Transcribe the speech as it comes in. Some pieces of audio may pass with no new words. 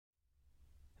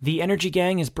The Energy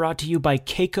Gang is brought to you by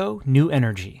Keiko New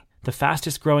Energy, the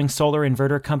fastest growing solar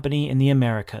inverter company in the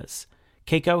Americas.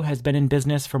 Keiko has been in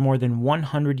business for more than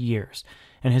 100 years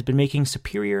and has been making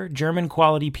superior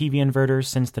German-quality PV inverters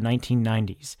since the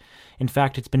 1990s. In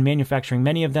fact, it's been manufacturing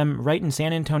many of them right in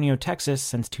San Antonio, Texas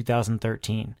since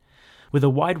 2013. With a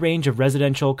wide range of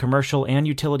residential, commercial, and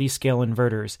utility-scale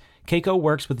inverters, Keiko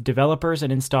works with developers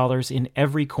and installers in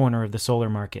every corner of the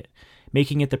solar market,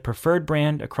 making it the preferred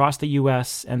brand across the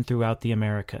U.S. and throughout the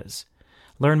Americas.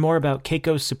 Learn more about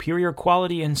Keiko's superior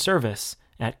quality and service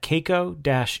at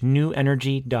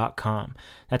keiko-newenergy.com.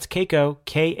 That's Keiko,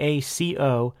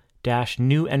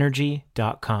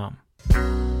 K-A-C-O-newenergy.com.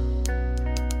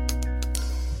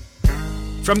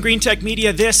 From GreenTech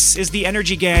Media, this is The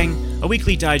Energy Gang, a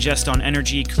weekly digest on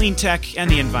energy, clean tech,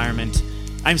 and the environment.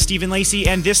 I'm Stephen Lacey,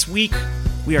 and this week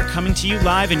we are coming to you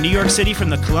live in New York City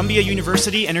from the Columbia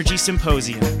University Energy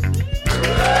Symposium.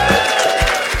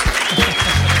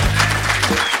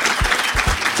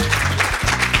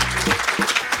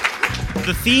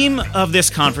 The theme of this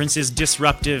conference is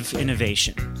disruptive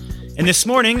innovation. And this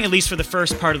morning, at least for the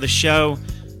first part of the show,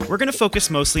 we're going to focus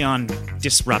mostly on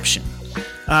disruption.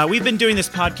 We've been doing this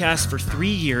podcast for 3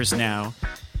 years now,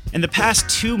 and the past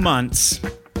 2 months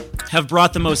have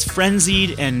brought the most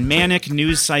frenzied and manic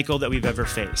news cycle that we've ever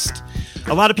faced.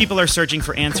 A lot of people are searching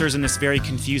for answers in this very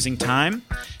confusing time,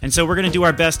 and so we're going to do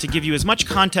our best to give you as much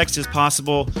context as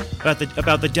possible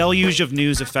about the deluge of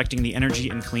news affecting the energy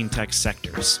and clean tech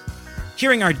sectors.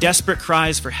 Hearing our desperate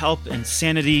cries for help and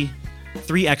sanity,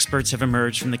 3 experts have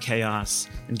emerged from the chaos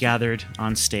and gathered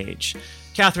on stage.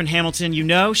 Catherine Hamilton, you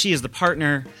know, she is the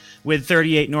partner with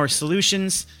 38 North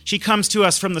Solutions. She comes to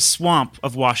us from the swamp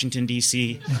of Washington,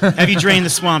 D.C. Have you drained the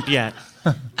swamp yet?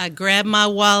 I grabbed my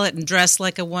wallet and dressed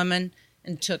like a woman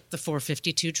and took the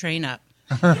 452 train up.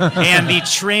 And the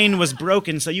train was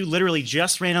broken, so you literally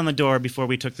just ran on the door before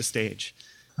we took the stage.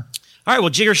 All right,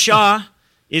 well, Jigar Shah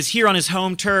is here on his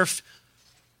home turf,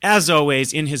 as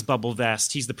always, in his bubble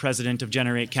vest. He's the president of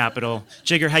Generate Capital.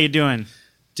 Jigar, how you doing?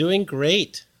 Doing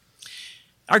great.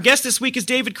 Our guest this week is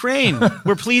David Crane.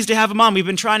 We're pleased to have him on. We've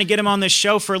been trying to get him on this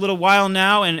show for a little while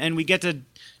now, and we get to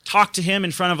talk to him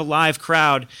in front of a live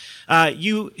crowd.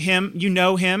 You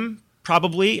know him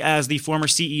probably as the former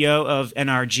CEO of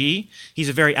NRG. He's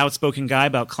a very outspoken guy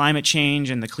about climate change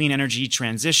and the clean energy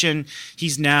transition.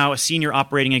 He's now a senior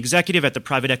operating executive at the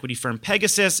private equity firm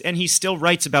Pegasus, and he still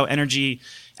writes about energy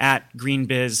at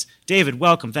GreenBiz. David,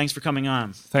 welcome. Thanks for coming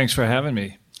on. Thanks for having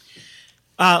me.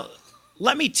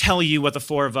 Let me tell you what the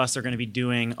 4 of us are going to be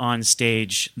doing on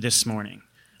stage this morning.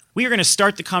 We are going to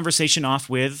start the conversation off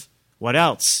with, what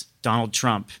else? Donald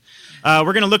Trump.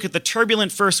 We're going to look at the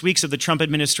turbulent first weeks of the Trump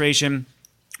administration.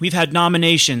 We've had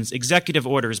nominations, executive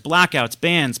orders, blackouts,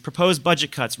 bans, proposed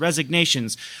budget cuts,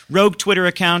 resignations, rogue Twitter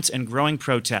accounts, and growing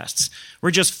protests. We're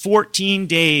just 14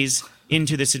 days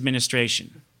into this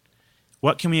administration.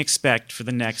 What can we expect for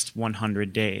the next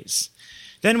 100 days?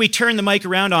 Then we turn the mic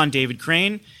around on David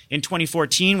Crane. In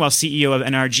 2014, while CEO of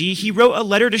NRG, he wrote a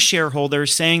letter to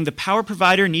shareholders saying the power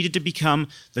provider needed to become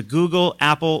the Google,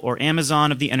 Apple, or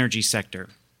Amazon of the energy sector.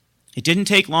 It didn't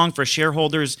take long for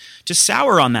shareholders to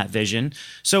sour on that vision.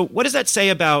 So what does that say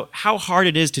about how hard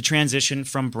it is to transition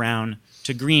from brown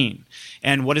to green?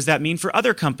 And what does that mean for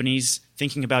other companies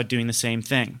thinking about doing the same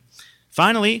thing?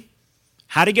 Finally,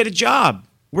 how to get a job.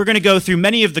 We're going to go through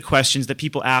many of the questions that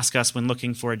people ask us when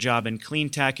looking for a job in clean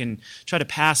tech and try to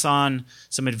pass on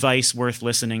some advice worth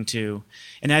listening to.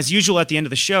 And as usual, at the end of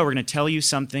the show, we're going to tell you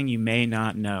something you may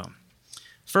not know.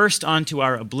 First, on to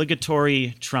our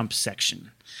obligatory Trump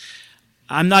section.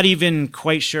 I'm not even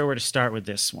quite sure where to start with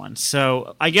this one,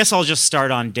 so I guess I'll just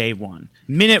start on day 1,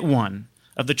 minute 1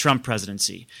 of the Trump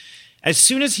presidency. As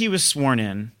soon as he was sworn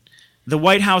in, the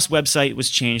White House website was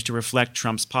changed to reflect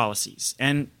Trump's policies.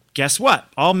 And guess what?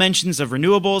 All mentions of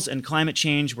renewables and climate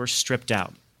change were stripped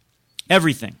out.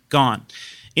 Everything gone.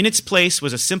 In its place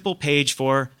was a simple page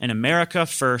for an America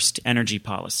First energy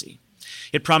policy.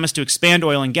 It promised to expand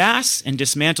oil and gas and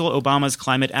dismantle Obama's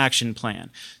climate action plan.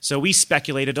 So we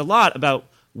speculated a lot about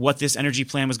what this energy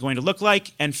plan was going to look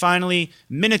like. And finally,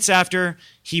 minutes after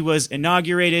he was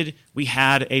inaugurated, we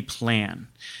had a plan.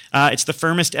 It's the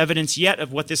firmest evidence yet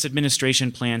of what this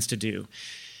administration plans to do.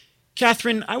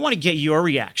 Catherine, I want to get your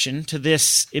reaction to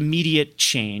this immediate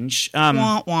change.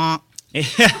 Wah, wah.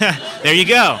 There you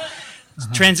go.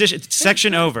 Transition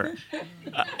section over.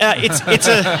 It's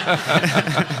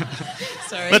a.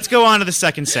 Sorry. Let's go on to the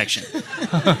second section.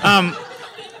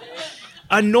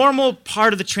 A normal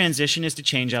part of the transition is to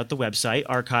change out the website,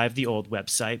 archive the old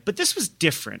website. But this was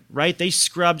different, right? They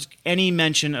scrubbed any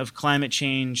mention of climate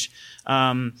change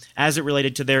as it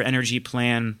related to their energy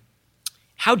plan.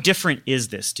 How different is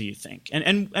this, do you think?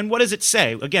 And what does it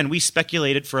say? Again, we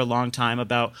speculated for a long time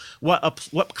about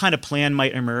what kind of plan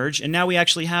might emerge, and now we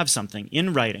actually have something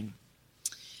in writing.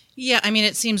 Yeah, I mean,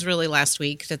 it seems really last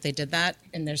week that they did that,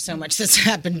 and there's so much that's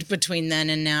happened between then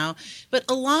and now. But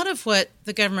a lot of what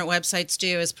the government websites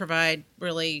do is provide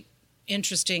really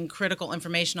interesting, critical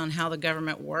information on how the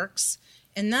government works.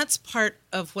 And that's part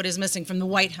of what is missing from the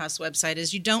White House website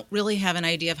is you don't really have an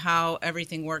idea of how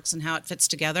everything works and how it fits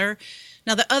together.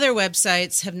 Now, the other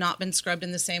websites have not been scrubbed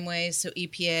in the same way, so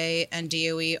EPA and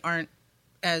DOE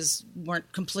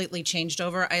weren't completely changed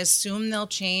over. I assume they'll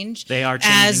change. They are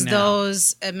changing as now.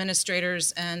 Those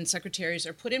administrators and secretaries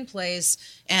are put in place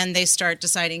and they start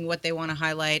deciding what they want to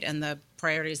highlight and the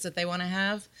priorities that they want to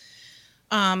have.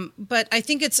 But I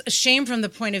think it's a shame from the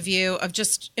point of view of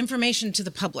just information to the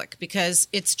public because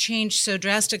it's changed so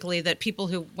drastically that people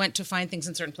who went to find things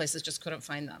in certain places just couldn't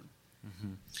find them.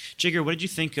 Mm-hmm. Jigger, what did you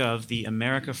think of the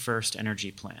America First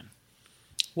energy plan?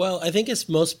 Well, I think as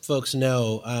most folks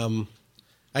know,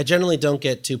 I generally don't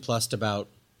get too plussed about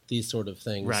these sort of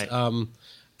things. Right.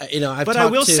 But I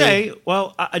will say,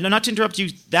 well, not to interrupt you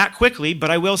that quickly, but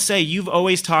I will say you've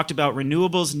always talked about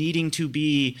renewables needing to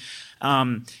be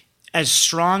as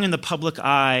strong in the public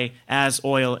eye as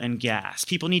oil and gas.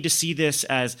 People need to see this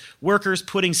as workers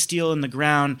putting steel in the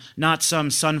ground, not some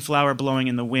sunflower blowing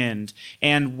in the wind.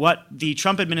 And what the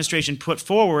Trump administration put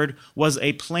forward was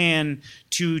a plan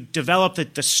to develop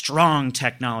the strong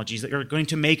technologies that are going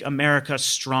to make America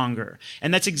stronger.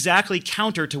 And that's exactly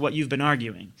counter to what you've been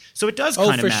arguing. So it does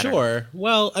kind of matter. Oh, for sure.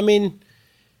 Well, I mean,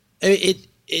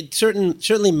 it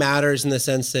certainly matters in the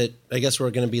sense that I guess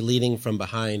we're going to be leading from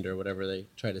behind or whatever they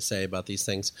try to say about these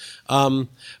things.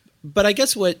 But I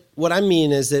guess what I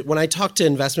mean is that when I talk to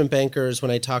investment bankers,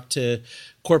 when I talk to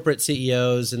corporate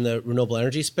CEOs in the renewable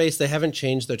energy space, they haven't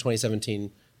changed their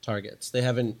 2017 targets. They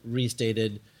haven't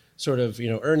restated sort of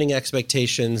earning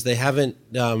expectations. They haven't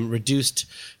reduced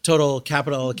total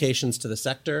capital allocations to the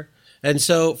sector. And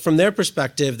so from their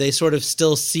perspective, they sort of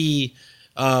still see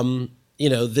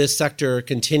this sector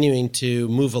continuing to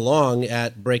move along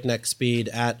at breakneck speed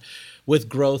with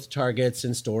growth targets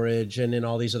in storage and in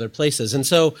all these other places. And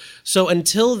so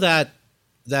until that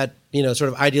sort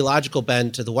of ideological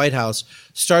bend to the White House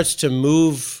starts to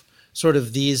move sort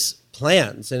of these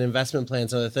plans and investment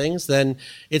plans and other things, then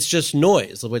it's just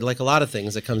noise, like a lot of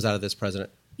things that comes out of this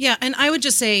president. Yeah, and I would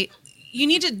just say you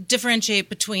need to differentiate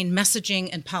between messaging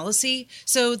and policy.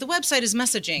 So the website is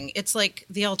messaging. It's like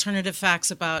the alternative facts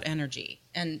about energy,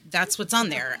 and that's what's on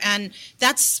there. And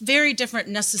that's very different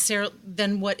necessarily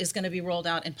than what is going to be rolled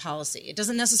out in policy. It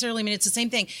doesn't necessarily mean it's the same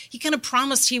thing. He kind of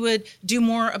promised he would do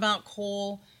more about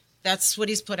coal. That's what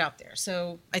he's put out there.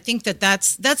 So I think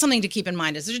that's something to keep in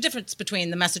mind. Is there's a difference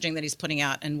between the messaging that he's putting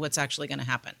out and what's actually going to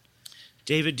happen.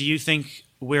 David, do you think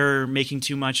we're making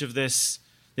too much of this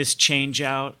change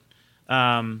out?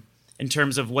 In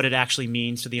terms of what it actually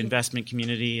means to the investment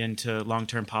community and to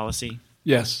long-term policy?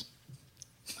 Yes.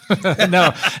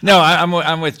 No,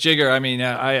 I'm with Jigger. I mean,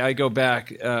 I go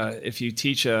back. If you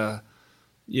teach a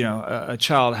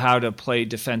child how to play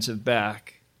defensive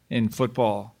back in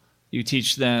football, you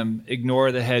teach them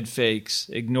ignore the head fakes,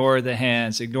 ignore the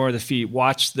hands, ignore the feet,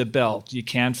 watch the belt. You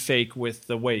can't fake with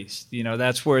the waist.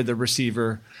 That's where the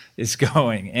receiver is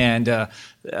going. And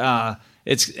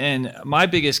and my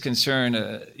biggest concern,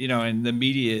 in the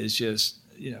media is just,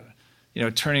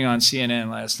 turning on CNN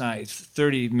last night,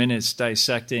 30 minutes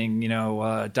dissecting,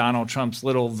 Donald Trump's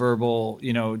little verbal,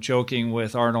 joking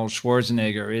with Arnold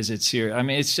Schwarzenegger. Is it serious? I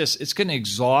mean, it's going to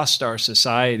exhaust our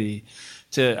society.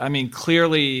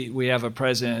 Clearly we have a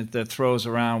president that throws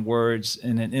around words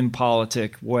in an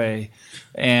impolitic way,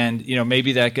 and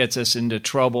maybe that gets us into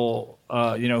trouble.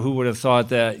 Who would have thought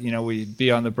that we'd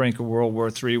be on the brink of World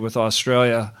War III with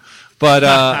Australia, but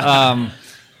I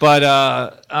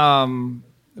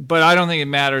don't think it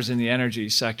matters in the energy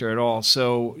sector at all.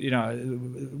 So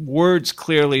words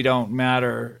clearly don't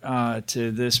matter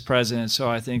to this president. So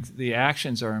I think the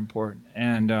actions are important.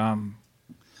 And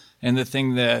the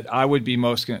thing that I would be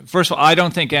first of all, I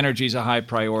don't think energy is a high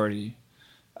priority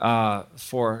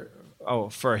for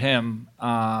him.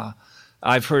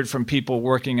 I've heard from people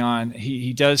working on,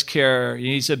 he does care,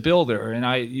 he's a builder, and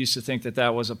I used to think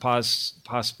that was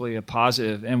possibly a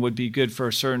positive and would be good for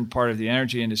a certain part of the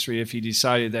energy industry if he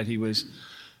decided that he was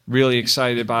really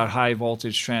excited about high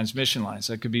voltage transmission lines.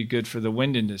 That could be good for the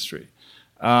wind industry.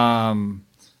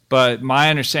 But my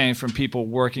understanding from people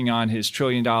working on his $1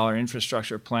 trillion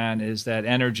infrastructure plan is that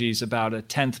energy is about a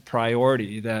 10th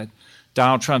priority, that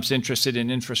Donald Trump's interested in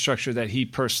infrastructure that he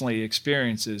personally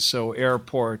experiences, so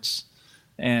airports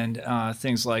and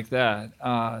things like that.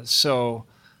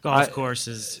 Golf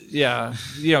courses. Yeah,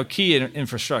 key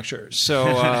infrastructure. So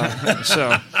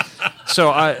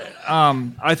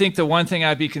I think the one thing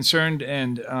I'd be concerned,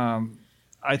 and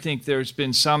I think there's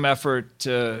been some effort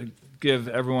to give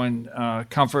everyone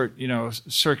comfort,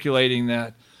 circulating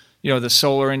that, the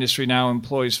solar industry now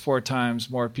employs 4 times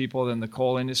more people than the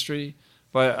coal industry.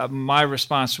 But my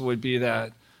response would be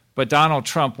that, but Donald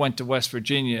Trump went to West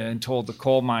Virginia and told the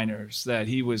coal miners that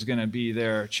he was going to be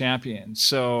their champion.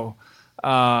 So,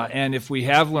 and if we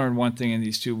have learned one thing in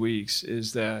these 2 weeks,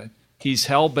 is that he's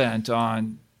hell-bent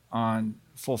on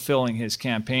fulfilling his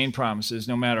campaign promises,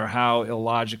 no matter how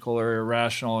illogical or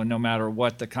irrational, and no matter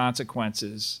what the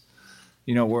consequences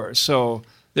were. So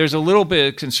there's a little bit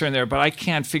of concern there, but I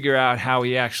can't figure out how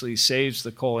he actually saves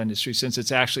the coal industry, since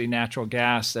it's actually natural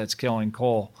gas that's killing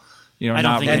coal. I don't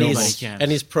not think renewable. anybody can.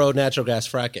 And he's pro natural gas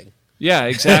fracking. Yeah,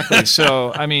 exactly.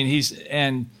 So I mean,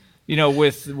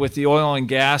 with the oil and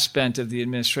gas bent of the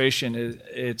administration,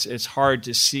 it's hard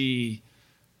to see,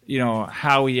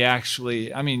 how he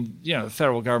actually. I mean, the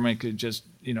federal government could just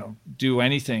do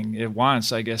anything it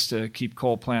wants, I guess, to keep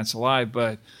coal plants alive,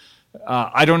 but.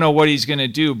 I don't know what he's going to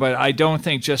do, but I don't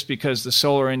think just because the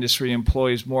solar industry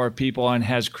employs more people and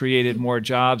has created more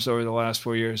jobs over the last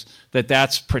 4 years,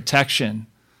 that's protection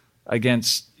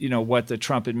against, what the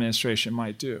Trump administration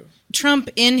might do. Trump,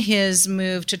 in his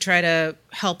move to try to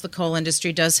help the coal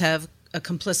industry, does have a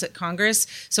complicit Congress.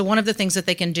 So one of the things that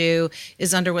they can do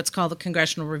is under what's called the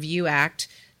Congressional Review Act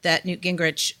that Newt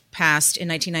Gingrich passed in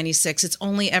 1996. It's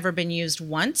only ever been used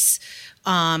once,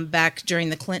 back during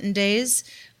the Clinton days.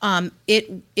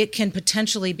 It can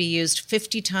potentially be used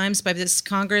 50 times by this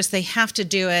Congress. They have to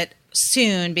do it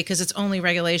soon because it's only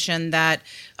regulation that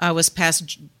was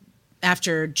passed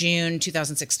after June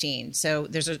 2016. So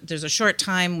there's a short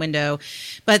time window,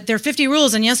 but there are 50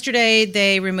 rules. And yesterday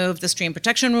they removed the stream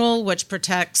protection rule, which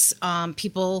protects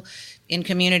people in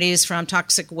communities from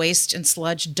toxic waste and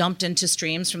sludge dumped into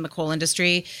streams from the coal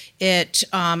industry. It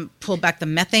pulled back the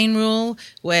methane rule,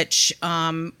 which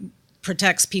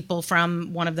protects people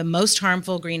from one of the most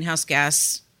harmful greenhouse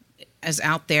gas as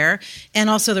out there, and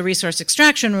also the resource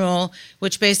extraction rule,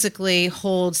 which basically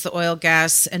holds the oil,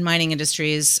 gas, and mining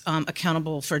industries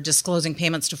accountable for disclosing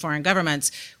payments to foreign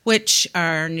governments, which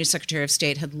our new Secretary of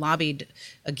State had lobbied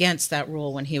against that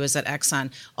rule when he was at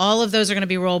Exxon. All of those are going to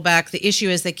be rolled back. The issue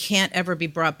is they can't ever be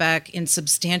brought back in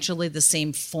substantially the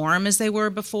same form as they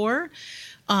were before.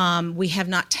 We have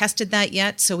not tested that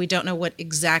yet, so we don't know what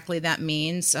exactly that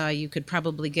means. You could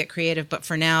probably get creative, but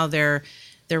for now they're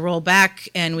rolled back,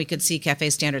 and we could see CAFE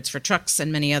standards for trucks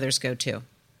and many others go too.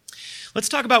 Let's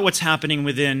talk about what's happening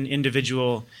within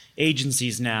individual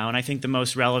agencies now, and I think the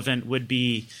most relevant would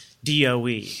be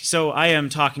DOE. So I am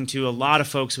talking to a lot of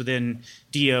folks within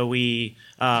DOE,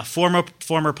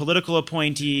 former political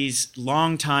appointees,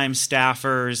 longtime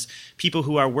staffers, people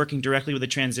who are working directly with the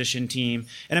transition team,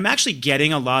 and I'm actually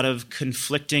getting a lot of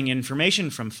conflicting information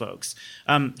from folks.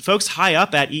 Folks high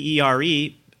up at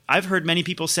EERE, I've heard many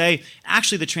people say,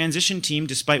 actually, the transition team,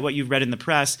 despite what you've read in the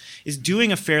press, is doing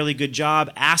a fairly good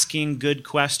job asking good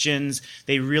questions.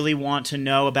 They really want to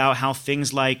know about how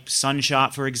things like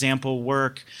Sunshot, for example,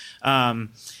 work. And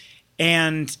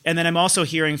then I'm also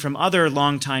hearing from other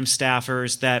longtime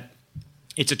staffers that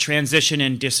it's a transition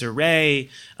in disarray,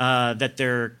 that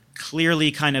they're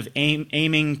clearly kind of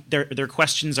aiming their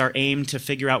questions are aimed to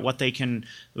figure out what they can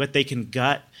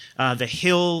gut. The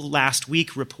Hill last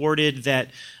week reported that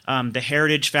the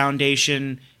Heritage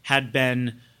Foundation had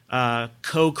been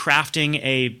co-crafting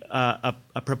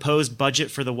a proposed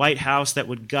budget for the White House that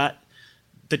would gut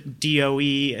the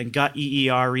DOE and gut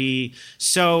EERE.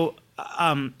 So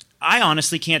I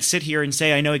honestly can't sit here and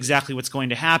say I know exactly what's going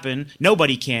to happen.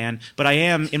 Nobody can, but I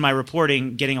am, in my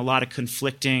reporting, getting a lot of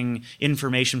conflicting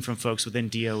information from folks within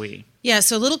DOE. Yeah,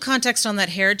 so a little context on that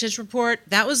Heritage report.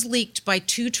 That was leaked by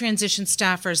 2 transition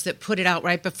staffers that put it out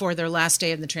right before their last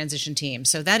day of the transition team.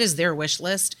 So that is their wish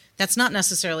list. That's not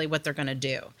necessarily what they're going to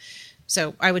do.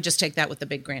 So I would just take that with a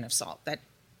big grain of salt. That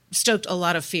stoked a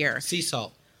lot of fear. Sea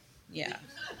salt. Yeah.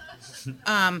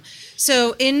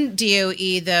 So in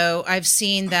DOE, though, I've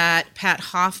seen that Pat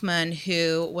Hoffman,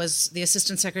 who was the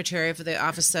Assistant Secretary for the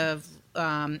Office of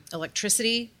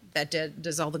Electricity, that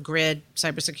does all the grid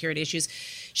cybersecurity issues,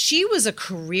 she was a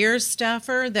career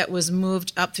staffer that was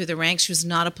moved up through the ranks. She was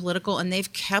not a political, and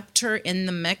they've kept her in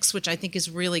the mix, which I think is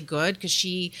really good because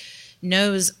she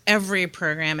knows every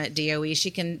program at DOE. She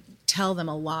can tell them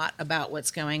a lot about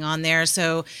what's going on there.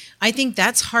 So I think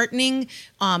that's heartening.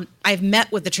 I've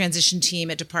met with the transition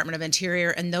team at Department of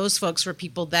Interior, and those folks were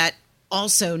people that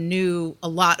also knew a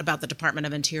lot about the Department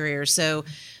of Interior. So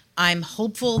I'm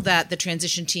hopeful that the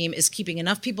transition team is keeping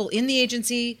enough people in the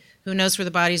agency who knows where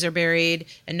the bodies are buried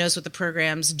and knows what the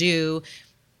programs do,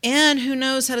 and who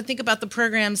knows how to think about the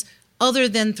programs other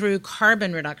than through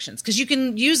carbon reductions. Because you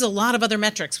can use a lot of other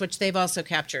metrics, which they've also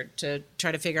captured, to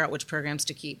try to figure out which programs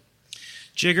to keep.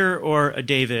 Jigger or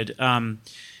David,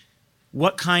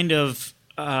 what kind of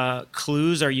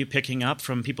clues are you picking up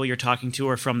from people you're talking to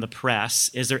or from the press?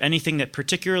 Is there anything that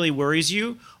particularly worries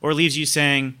you or leaves you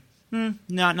saying,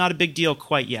 not a big deal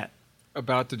quite yet?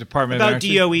 About the Department of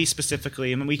Energy? About DOE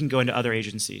specifically. I mean, we can go into other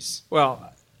agencies.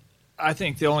 Well, I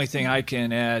think the only thing I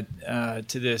can add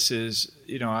to this is,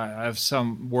 I have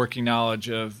some working knowledge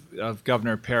of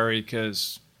Governor Perry,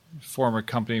 because former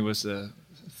company was the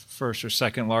first or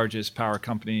second largest power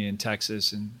company in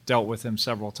Texas, and dealt with him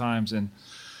several times. And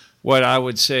what I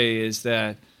would say is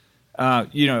that,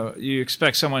 you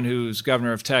expect someone who's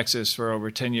governor of Texas for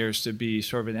over 10 years to be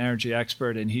sort of an energy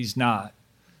expert, and he's not.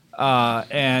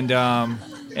 And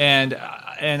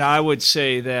I would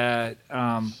say that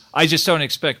I just don't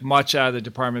expect much out of the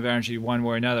Department of Energy one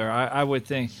way or another. I would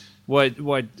think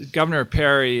what Governor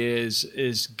Perry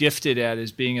is gifted at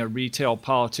is being a retail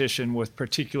politician with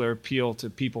particular appeal to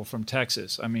people from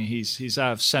Texas. I mean, he's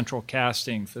out of central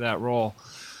casting for that role.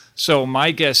 So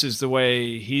my guess is the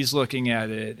way he's looking at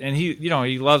it, and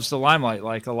he loves the limelight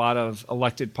like a lot of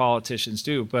elected politicians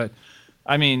do, but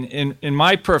I mean, in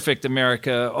my perfect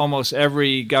America, almost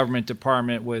every government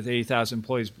department with 80,000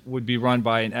 employees would be run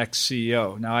by an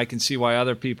ex-CEO. Now, I can see why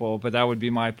other people, but that would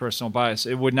be my personal bias.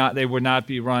 They would not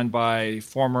be run by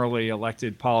formerly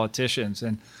elected politicians.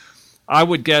 And I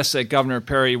would guess that Governor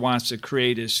Perry wants to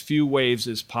create as few waves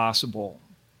as possible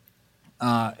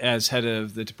as head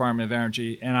of the Department of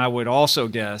Energy. And I would also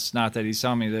guess, not that he's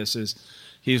telling me this, is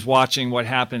he's watching what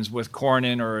happens with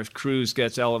Cornyn, or if Cruz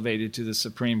gets elevated to the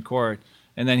Supreme Court,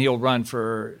 and then he'll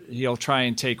try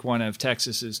and take one of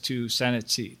Texas's 2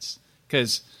 Senate seats,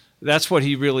 because that's what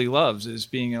he really loves, is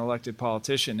being an elected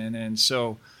politician. And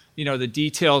so, the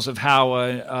details of how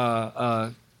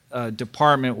a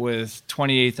department with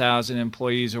 28,000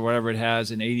 employees or whatever it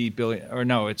has, an 80 billion, or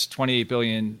no, it's 28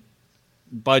 billion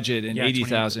budget and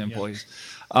 80,000 employees.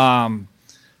 I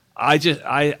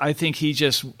think he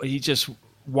just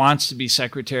wants to be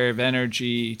Secretary of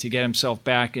Energy to get himself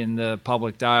back in the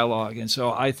public dialogue. And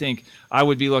so I think I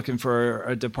would be looking for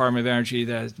a Department of Energy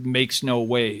that makes no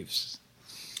waves.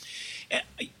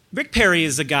 Rick Perry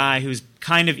is a guy who's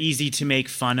kind of easy to make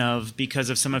fun of because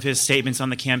of some of his statements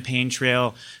on the campaign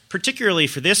trail, particularly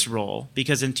for this role,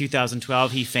 because in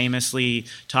 2012 he famously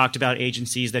talked about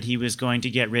agencies that he was going to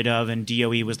get rid of, and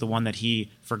DOE was the one that he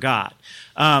forgot.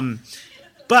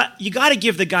 But you got to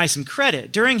give the guy some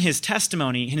credit. During his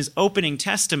testimony, in his opening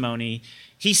testimony,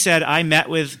 he said, I met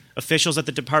with officials at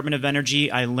the Department of Energy.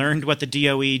 I learned what the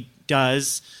DOE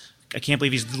does. I can't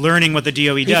believe he's learning what the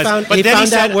DOE does. He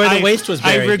found out where the waste was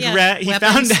buried. I regret. He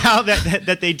found out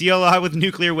that they deal a lot with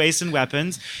nuclear waste and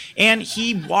weapons. And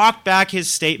he walked back his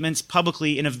statements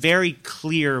publicly in a very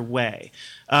clear way.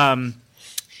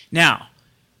 Now,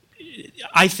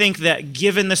 I think that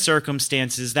given the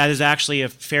circumstances, that is actually a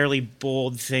fairly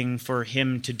bold thing for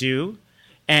him to do.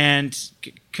 And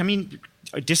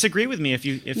disagree with me if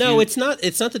you. It's not.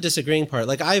 It's not the disagreeing part.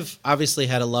 Like, I've obviously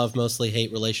had a love, mostly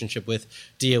hate relationship with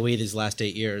DOE these last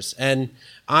 8 years, and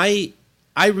I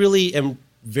really am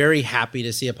very happy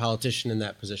to see a politician in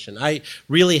that position. I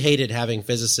really hated having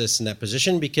physicists in that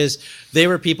position because they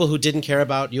were people who didn't care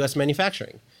about U.S.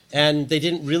 manufacturing, and they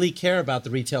didn't really care about the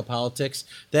retail politics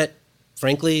that,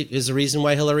 frankly, is the reason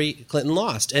why Hillary Clinton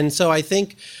lost. And so I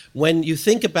think when you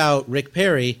think about Rick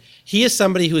Perry, he is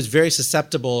somebody who is very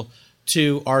susceptible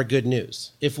to our good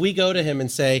news. If we go to him and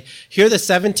say, here are the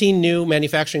 17 new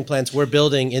manufacturing plants we're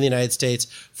building in the United States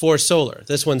for solar.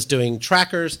 This one's doing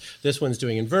trackers, this one's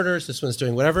doing inverters, this one's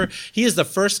doing whatever. He is the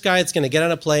first guy that's going to get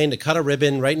on a plane to cut a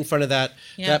ribbon right in front of that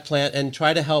plant and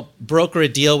try to help broker a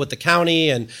deal with the county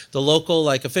and the local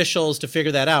officials to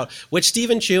figure that out, which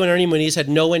Stephen Chu and Ernie Moniz had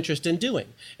no interest in doing.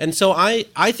 And so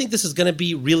I think this is going to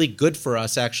be really good for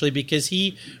us, actually, because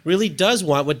he really does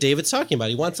want what David's talking about.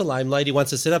 He wants a limelight. He wants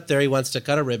to sit up there. He wants to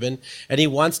cut a ribbon, and he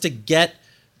wants to get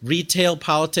retail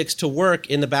politics to work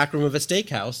in the back room of a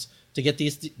steakhouse to get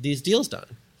these deals done.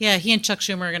 Yeah, he and Chuck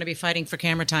Schumer are going to be fighting for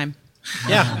camera time.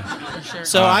 Yeah, for sure.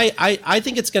 So I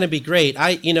think it's going to be great.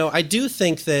 I do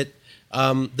think that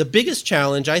the biggest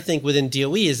challenge, I think, within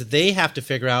DOE is that they have to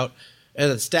figure out at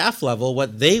a staff level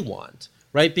what they want.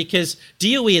 right? Because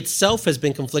DOE itself has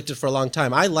been conflicted for a long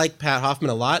time. I like Pat Hoffman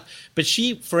a lot, but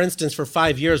she, for instance, for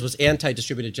 5 years was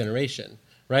anti-distributed generation,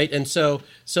 right? And so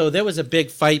there was a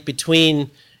big fight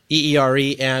between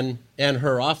EERE and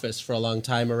her office for a long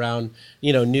time around,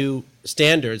 new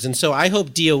standards. And so I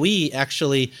hope DOE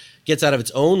actually gets out of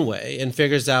its own way and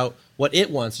figures out what it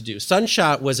wants to do.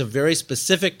 Sunshot was a very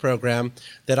specific program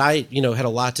that I, had a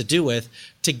lot to do with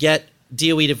to get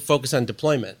DOE to focus on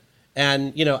deployment.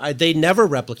 And, they never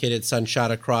replicated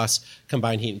Sunshot across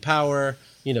combined heat and power,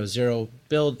 zero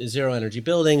energy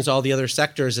buildings, all the other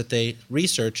sectors that they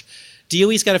research.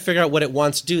 DOE's got to figure out what it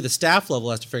wants to do. The staff level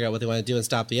has to figure out what they want to do and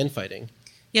stop the infighting.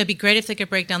 Yeah, it'd be great if they could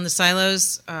break down the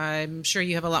silos. I'm sure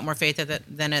you have a lot more faith in it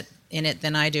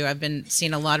than I do. I've been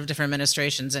seeing a lot of different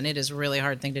administrations, and it is a really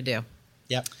hard thing to do.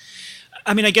 Yep.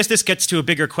 I mean, I guess this gets to a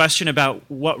bigger question about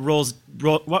what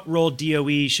role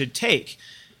DOE should take.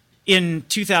 In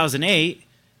 2008,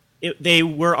 they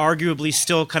were arguably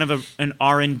still kind of an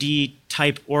R&D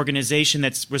type organization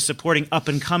that was supporting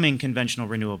up-and-coming conventional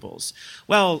renewables.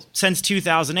 Well, since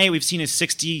 2008, we've seen a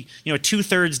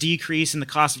 2/3 decrease in the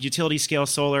cost of utility-scale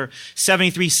solar,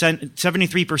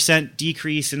 73%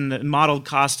 decrease in the modeled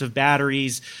cost of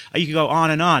batteries. You could go on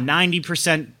and on,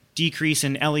 90% decrease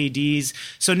in LEDs.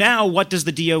 So now what does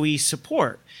the DOE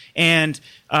support? And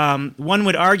one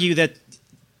would argue that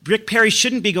Rick Perry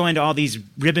shouldn't be going to all these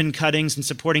ribbon cuttings and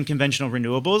supporting conventional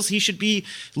renewables. He should be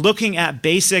looking at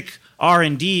basic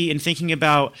R&D and thinking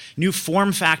about new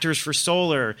form factors for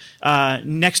solar,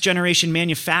 next generation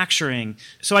manufacturing.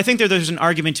 So I think there's an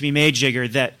argument to be made,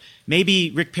 Jigar, that maybe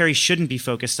Rick Perry shouldn't be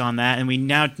focused on that, and we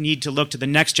now need to look to the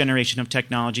next generation of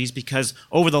technologies, because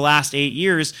over the last 8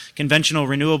 years, conventional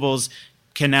renewables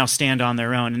can now stand on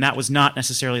their own, and that was not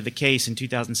necessarily the case in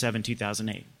 2007,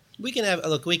 2008. We can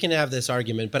have this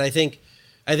argument, but I think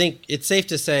it's safe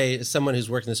to say, as someone who's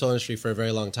worked in the solar industry for a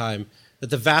very long time, that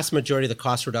the vast majority of the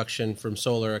cost reduction from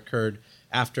solar occurred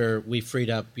after we freed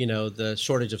up, the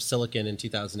shortage of silicon in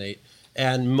 2008.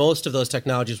 And most of those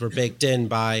technologies were baked in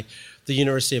by the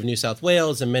University of New South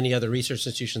Wales and many other research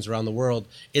institutions around the world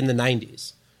in the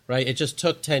 90s, right? It just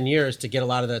took 10 years to get a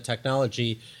lot of that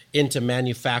technology into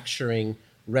manufacturing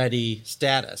ready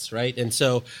status, right? And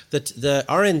so the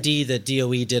R&D that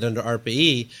DOE did under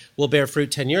ARPA-E will bear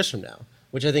fruit 10 years from now,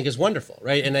 which I think is wonderful,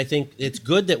 right? And I think it's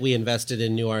good that we invested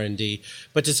in new R&D,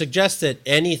 but to suggest that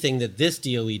anything that this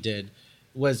DOE did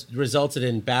resulted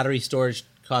in battery storage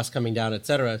costs coming down, et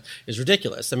cetera, is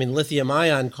ridiculous. I mean,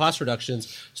 lithium-ion cost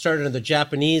reductions started in the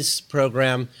Japanese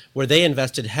program where they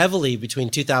invested heavily between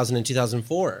 2000 and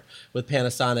 2004 with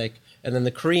Panasonic, and then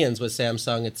the Koreans with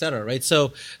Samsung, et cetera, right?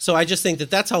 So I just think that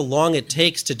that's how long it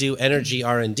takes to do energy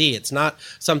R&D. It's not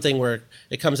something where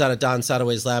it comes out of Don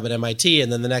Sadoway's lab at MIT,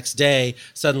 and then the next day,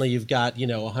 suddenly you've got,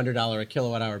 $100 a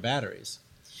kilowatt-hour batteries.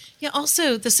 Yeah,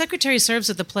 also, the secretary serves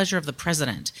at the pleasure of the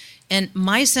president. And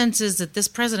my sense is that this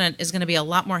president is going to be a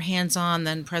lot more hands-on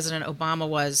than President Obama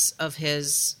was of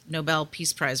his Nobel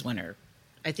Peace Prize winner.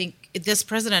 I think this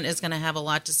president is going to have a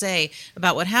lot to say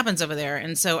about what happens over there.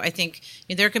 And so I think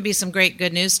there could be some great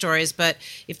good news stories, but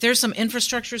if there's some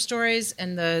infrastructure stories,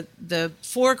 and the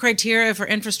 4 criteria for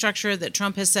infrastructure that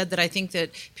Trump has said that I think that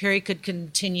Perry could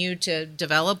continue to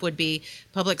develop would be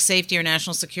public safety or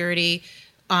national security,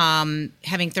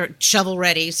 having shovel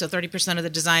ready, so 30% of the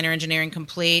design or engineering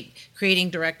complete, creating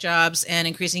direct jobs, and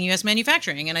increasing U.S.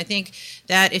 manufacturing. And I think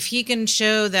that if he can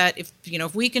show that,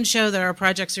 if we can show that our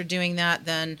projects are doing that,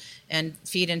 then and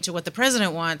feed into what the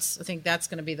president wants, I think that's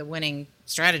going to be the winning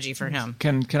strategy for him.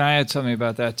 Can I add something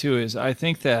about that too? Is I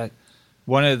think that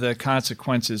one of the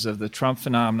consequences of the Trump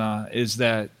phenomena is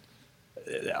that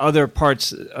other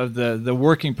parts of the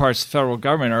working parts of the federal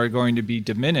government are going to be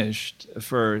diminished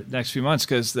for the next few months,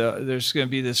 because there's going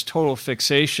to be this total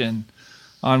fixation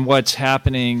on what's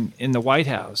happening in the White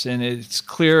House. And it's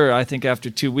clear, I think, after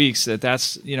 2 weeks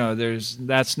that's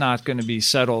not going to be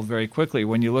settled very quickly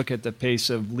when you look at the pace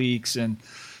of leaks and,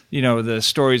 the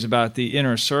stories about the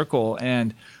inner circle.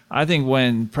 And I think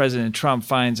when President Trump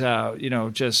finds out,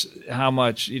 just how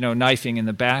much, knifing in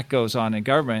the back goes on in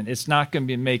government, it's not going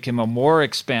to make him a more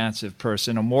expansive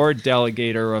person, a more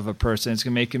delegator of a person. It's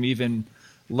going to make him even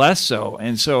less so.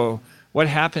 And so what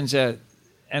happens at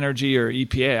Energy or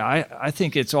EPA, I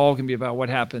think it's all going to be about what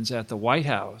happens at the White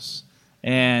House.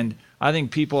 And I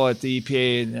think people at the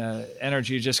EPA and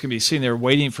Energy are just going to be sitting there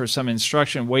waiting for some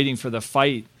instruction, waiting for the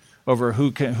fight over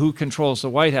who controls the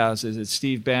White House. Is it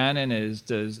Steve Bannon, as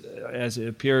it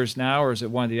appears now, or is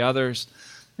it one of the others?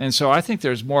 And so I think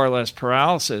there's more or less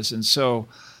paralysis. And so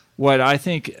what I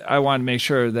think I want to make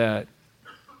sure that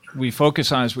we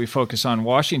focus on as we focus on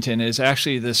Washington is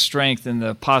actually the strength and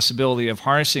the possibility of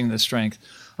harnessing the strength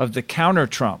of the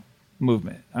counter-Trump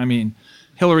movement. I mean,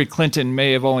 Hillary Clinton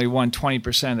may have only won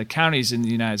 20% of the counties in the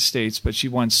United States, but she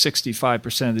won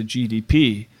 65% of the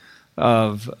GDP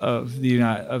of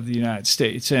the United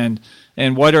States. And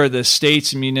what are the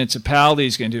states and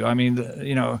municipalities going to do? I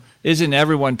mean, isn't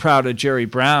everyone proud of Jerry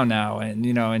Brown now? And,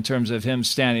 in terms of him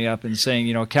standing up and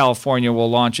saying, California will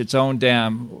launch its own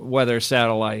damn weather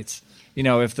satellites,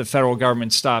 if the federal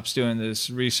government stops doing this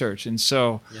research. And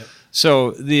so,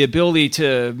 So the ability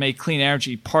to make clean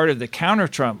energy part of the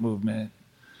counter-Trump movement,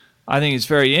 I think it's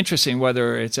very interesting,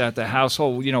 whether it's at the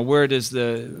household, where does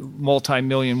the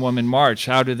multi-million woman march?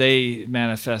 How do they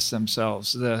manifest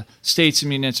themselves? The states and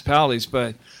municipalities.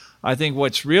 But I think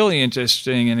what's really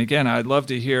interesting, and again, I'd love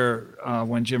to hear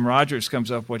when Jim Rogers comes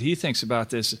up what he thinks about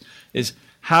this, is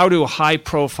how do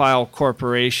high-profile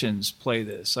corporations play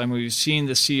this? I mean, we've seen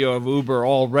the CEO of Uber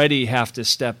already have to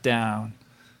step down,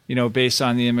 based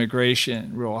on the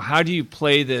immigration rule. How do you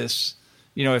play this?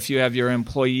 If you have your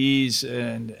employees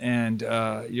and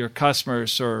your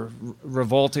customers sort of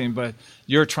revolting, but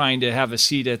you're trying to have a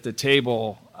seat at the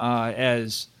table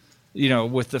as,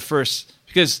 with the first,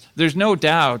 because there's no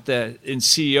doubt that in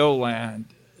CEO land,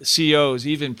 CEOs,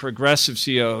 even progressive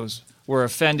CEOs, were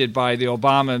offended by the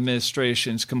Obama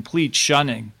administration's complete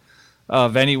shunning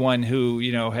of anyone who,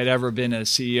 had ever been a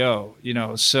CEO,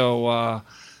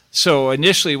 So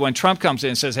initially, when Trump comes in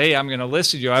and says, hey, I'm going to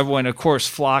listen to you, everyone, of course,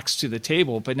 flocks to the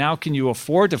table. But now can you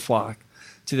afford to flock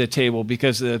to the table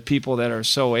because of the people that are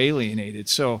so alienated?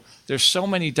 So there's so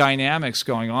many dynamics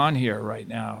going on here right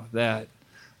now that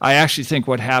I actually think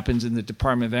what happens in the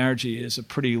Department of Energy is a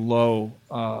pretty low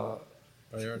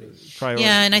priority.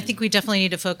 Yeah, and I think we definitely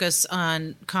need to focus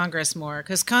on Congress more,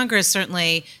 because Congress,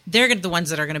 certainly, they're the ones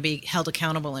that are going to be held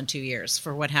accountable in 2 years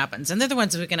for what happens. And they're the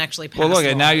ones who can actually pass and laws.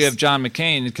 now you have John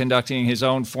McCain conducting his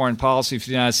own foreign policy for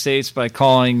the United States by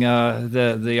calling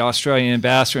the Australian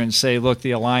ambassador and say, look,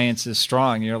 the alliance is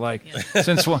strong. You're like,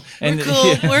 since when?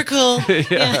 We're cool.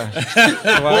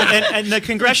 And the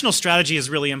congressional strategy is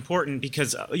really important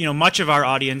because, much of our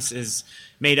audience is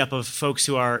made up of folks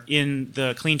who are in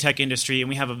the clean tech industry, and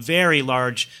we have a very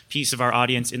large piece of our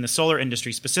audience in the solar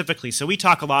industry specifically. So we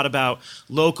talk a lot about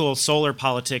local solar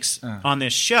politics on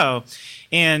this show,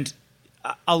 and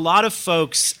a lot of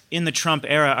folks in the Trump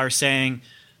era are saying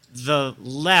the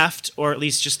left, or at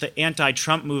least just the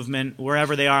anti-Trump movement,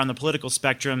 wherever they are on the political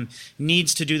spectrum,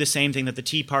 needs to do the same thing that the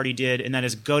Tea Party did, and that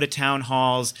is go to town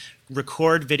halls,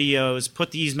 record videos,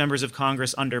 put these members of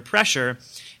Congress under pressure.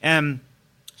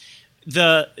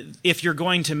 If you're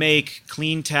going to make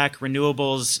clean tech,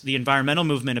 renewables, the environmental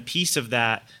movement a piece of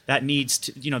that needs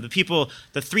to,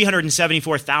 the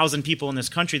 374,000 people in this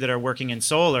country that are working in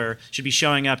solar should be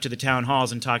showing up to the town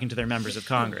halls and talking to their members of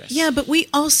Congress. Yeah, but we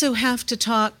also have to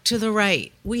talk to the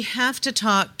right. We have to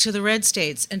talk to the red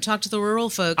states and talk to the rural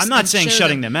folks. I'm not saying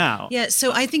shutting them out. Yeah,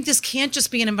 so I think this can't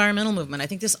just be an environmental movement. I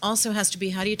think this also has to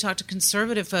be, how do you talk to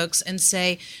conservative folks and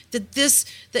say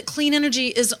that clean energy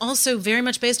is also very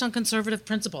much based on conservative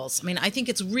principles. I mean, I think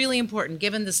it's really important,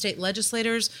 given the state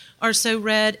legislators are so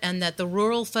red and that the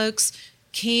rural folks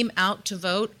came out to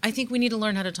vote. I think we need to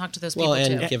learn how to talk to those people too.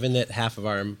 Well, and given that half of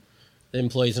our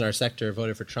employees in our sector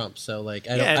voted for Trump, so I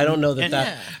don't know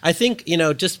that. I think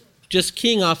just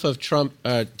keying off of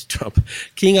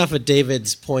keying off of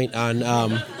David's point on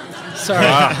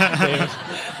David,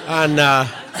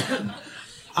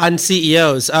 on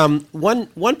CEOs.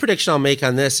 One prediction I'll make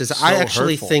on this is I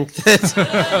actually think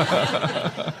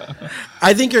that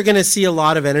I think you're going to see a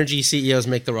lot of energy CEOs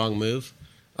make the wrong move.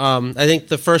 I think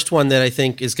the first one that I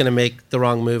think is going to make the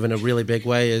wrong move in a really big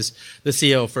way is the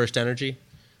CEO of First Energy.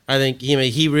 I think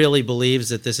he really believes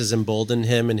that this has emboldened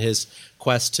him in his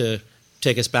quest to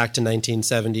take us back to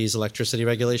 1970s electricity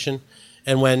regulation.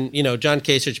 And when John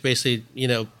Kasich basically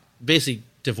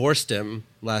divorced him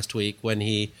last week when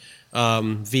he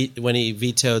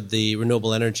vetoed the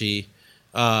renewable energy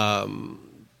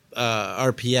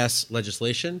RPS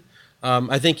legislation.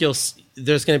 I think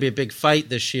there's going to be a big fight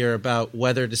this year about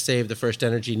whether to save the First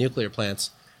Energy nuclear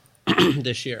plants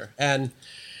this year. And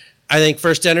I think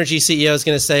First Energy CEO is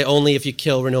going to say only if you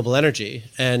kill renewable energy.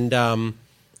 And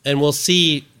we'll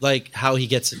see how he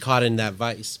gets caught in that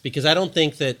vice, because I don't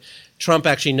think that Trump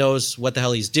actually knows what the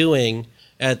hell he's doing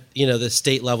at the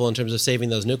state level in terms of saving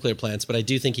those nuclear plants, but I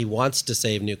do think he wants to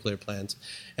save nuclear plants.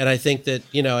 And I think that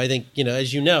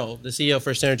as you know, the CEO of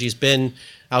First Energy has been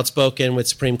outspoken with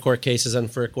Supreme Court cases on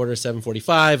FERC Order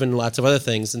 745 and lots of other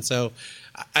things. And so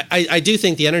I do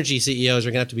think the energy CEOs are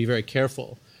going to have to be very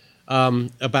careful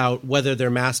about whether their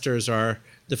masters are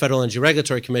the Federal Energy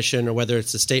Regulatory Commission or whether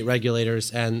it's the state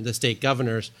regulators and the state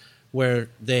governors, where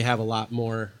they have a lot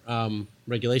more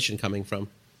regulation coming from.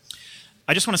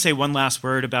 I just want to say one last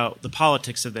word about the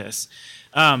politics of this.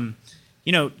 Our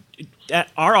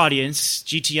audience,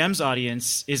 GTM's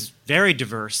audience, is very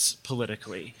diverse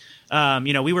politically.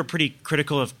 We were pretty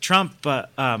critical of Trump, but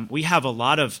we have a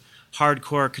lot of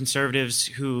hardcore conservatives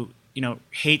who,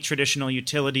 hate traditional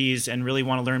utilities and really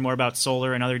want to learn more about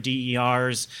solar and other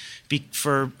DERs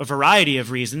for a variety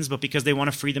of reasons, but because they want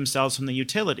to free themselves from the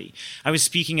utility. I was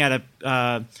speaking at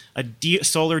a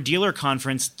solar dealer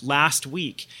conference last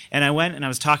week, and I went and I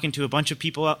was talking to a bunch of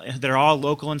people that are all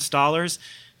local installers.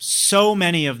 So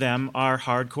many of them are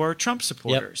hardcore Trump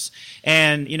supporters. Yep.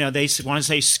 And, they want to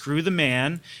say, screw the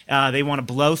man. They want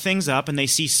to blow things up, and they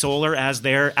see solar as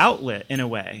their outlet in a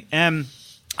way. And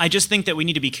I just think that we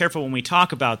need to be careful when we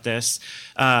talk about this,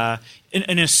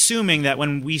 in assuming that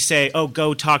when we say, oh,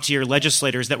 go talk to your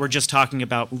legislators, that we're just talking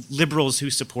about liberals who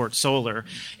support solar.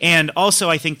 And also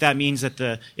I think that means that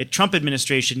the Trump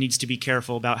administration needs to be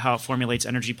careful about how it formulates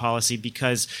energy policy,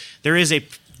 because there is a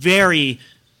very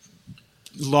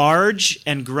large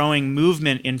and growing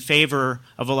movement in favor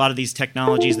of a lot of these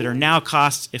technologies that are now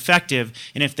cost effective,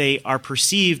 and if they are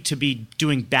perceived to be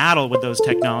doing battle with those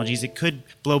technologies, it could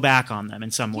blow back on them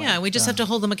in some way. Yeah, we just have to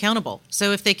hold them accountable.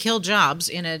 So if they kill jobs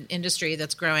in an industry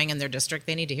that's growing in their district,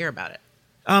 they need to hear about it.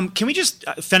 Can we just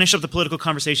finish up the political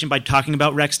conversation by talking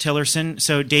about Rex Tillerson?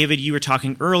 So David, you were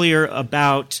talking earlier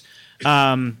about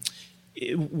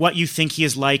what you think he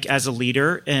is like as a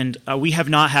leader, and we have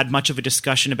not had much of a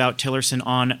discussion about Tillerson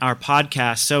on our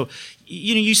podcast. So,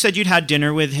 you said you'd had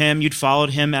dinner with him, you'd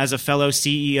followed him as a fellow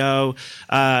CEO.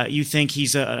 You think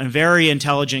he's a very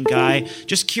intelligent guy.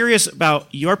 Just curious about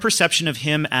your perception of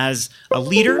him as a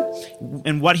leader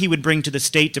and what he would bring to the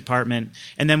State Department,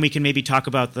 and then we can maybe talk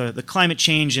about the climate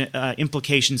change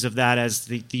implications of that as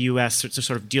the U.S.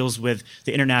 sort of deals with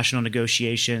the international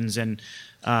negotiations and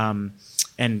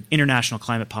international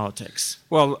climate politics.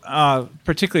 Well,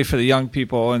 particularly for the young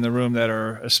people in the room that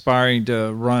are aspiring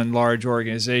to run large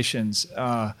organizations,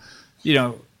 Rex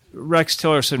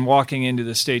Tillerson walking into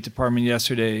the State Department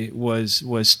yesterday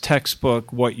was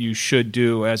textbook what you should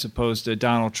do, as opposed to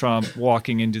Donald Trump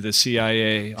walking into the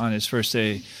CIA on his first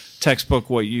day, textbook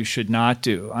what you should not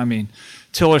do. I mean,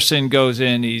 Tillerson goes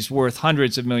in, he's worth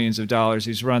hundreds of millions of dollars.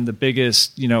 He's run the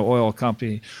biggest, oil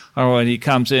company. And he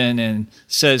comes in and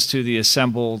says to the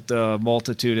assembled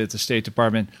multitude at the State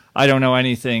Department, I don't know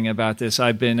anything about this.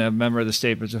 I've been a member of the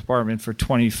State Department for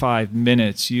 25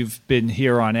 minutes. You've been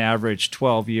here on average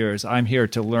 12 years. I'm here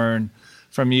to learn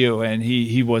from you. And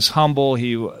he was humble.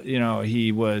 He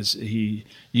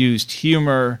used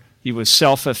humor. He was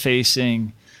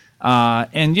self-effacing.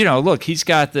 Look, he's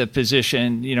got the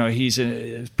position, he's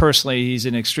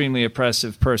an extremely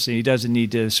oppressive person. He doesn't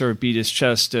need to sort of beat his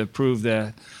chest to prove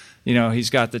that,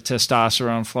 he's got the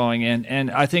testosterone flowing in.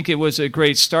 And I think it was a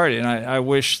great start. And I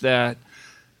wish that,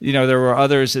 there were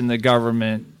others in the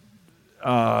government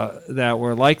that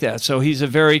were like that. So he's a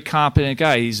very competent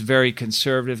guy. He's a very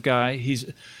conservative guy.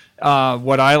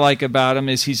 What I like about him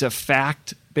is he's a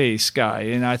fact-based guy.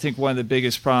 And I think one of the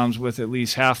biggest problems with at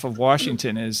least half of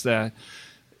Washington is that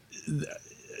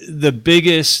the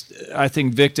biggest, I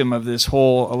think, victim of this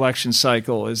whole election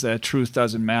cycle is that truth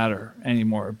doesn't matter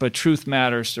anymore. But truth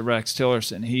matters to Rex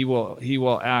Tillerson. He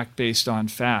will act based on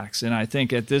facts. And I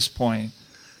think at this point,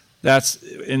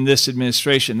 in this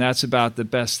administration, that's about the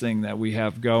best thing that we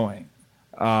have going.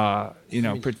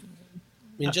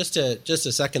 Just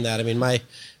to second that, my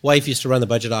wife used to run the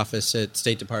budget office at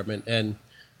State Department, and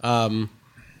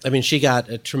she got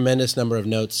a tremendous number of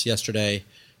notes yesterday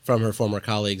from her former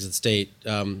colleagues at State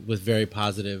with very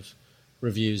positive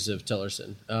reviews of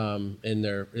Tillerson in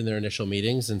their initial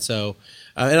meetings. And so,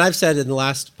 and I've said in the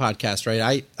last podcast,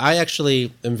 right, I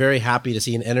actually am very happy to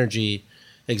see an energy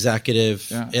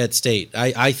executive at State.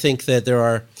 I think that there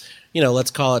are,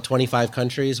 let's call it 25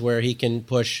 countries where he can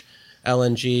push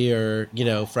LNG or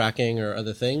fracking or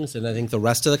other things, and I think the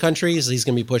rest of the countries he's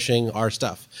going to be pushing our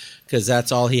stuff because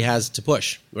that's all he has to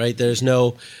push. Right? There's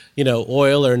no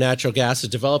oil or natural gas to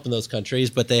develop in those countries,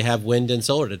 but they have wind and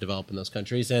solar to develop in those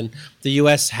countries, and the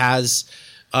U.S. has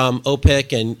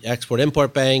OPIC and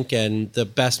Export-Import Bank and the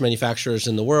best manufacturers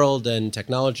in the world and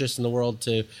technologists in the world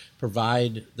to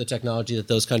provide the technology that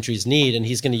those countries need, and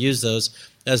he's going to use those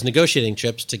as negotiating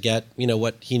chips to get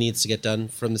what he needs to get done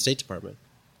from the State Department.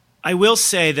 I will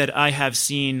say that I have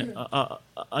seen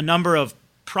a number of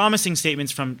promising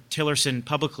statements from Tillerson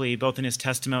publicly, both in his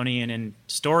testimony and in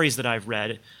stories that I've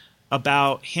read,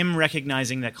 about him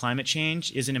recognizing that climate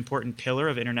change is an important pillar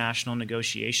of international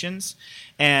negotiations.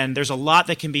 And there's a lot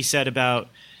that can be said about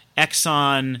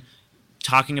Exxon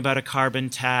talking about a carbon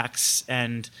tax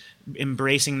and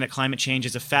embracing that climate change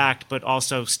is a fact, but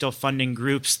also still funding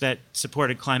groups that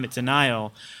supported climate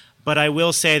denial. But I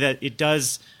will say that it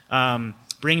does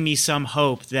bring me some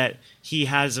hope that he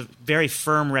has a very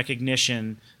firm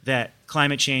recognition that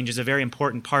climate change is a very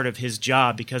important part of his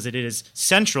job because it is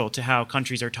central to how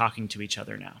countries are talking to each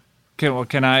other now. Okay, well,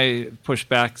 can I push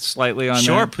back slightly on that?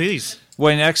 Sure, please.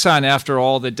 When Exxon, after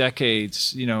all the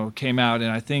decades, came out,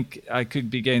 and I think I could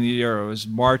be getting the year, it was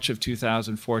March of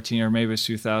 2014 or maybe it was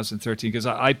 2013, because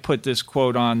I put this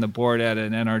quote on the board at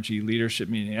an NRG leadership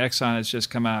meeting. Exxon has just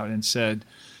come out and said,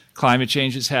 climate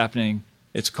change is happening,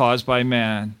 it's caused by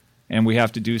man, and we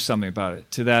have to do something about it,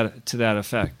 to that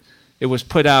effect. It was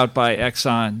put out by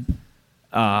Exxon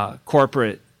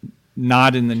corporate,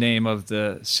 not in the name of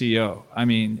the CEO. I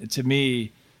mean, to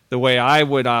me, the way I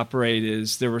would operate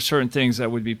is there were certain things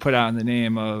that would be put out in the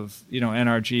name of,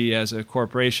 NRG as a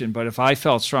corporation. But if I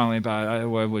felt strongly about it,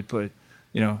 I would put,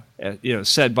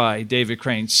 said by David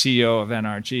Crane, CEO of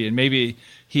NRG, and maybe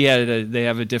they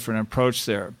have a different approach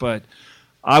there. But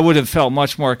I would have felt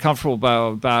much more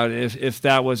comfortable about it if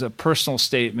that was a personal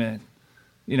statement,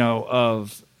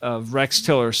 of Rex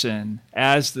Tillerson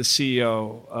as the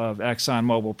CEO of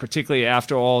ExxonMobil, particularly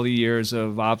after all the years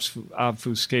of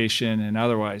obfuscation and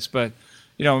otherwise. But,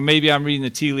 maybe I'm reading the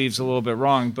tea leaves a little bit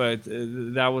wrong, but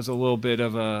that was a little bit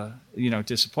of a,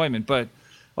 disappointment. But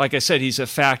like I said, he's a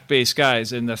fact-based guy,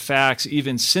 and the facts,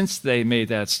 even since they made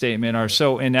that statement, are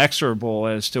so inexorable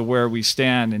as to where we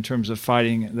stand in terms of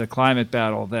fighting the climate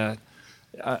battle that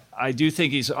I do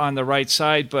think he's on the right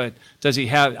side, but does he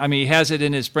have, he has it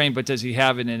in his brain, but does he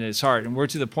have it in his heart? And we're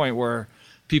to the point where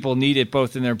people need it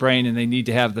both in their brain and they need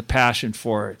to have the passion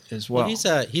for it as well.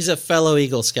 He's a fellow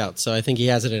Eagle Scout, so I think he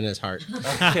has it in his heart.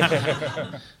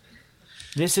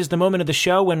 This is the moment of the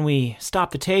show when we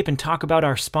stop the tape and talk about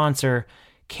our sponsor,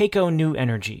 Kaco New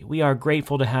Energy. We are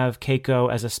grateful to have Kaco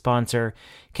as a sponsor.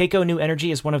 Kaco New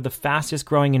Energy is one of the fastest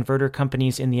growing inverter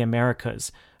companies in the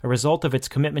Americas, a result of its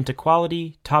commitment to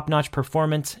quality, top-notch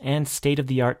performance, and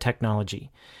state-of-the-art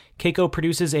technology. Kaco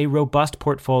produces a robust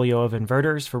portfolio of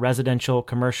inverters for residential,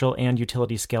 commercial, and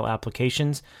utility-scale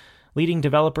applications. Leading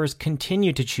developers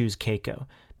continue to choose Kaco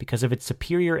because of its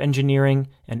superior engineering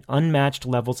and unmatched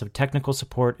levels of technical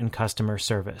support and customer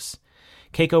service.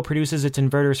 Kaco produces its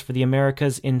inverters for the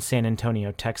Americas in San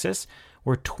Antonio, Texas,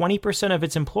 where 20% of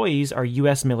its employees are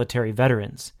U.S. military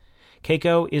veterans.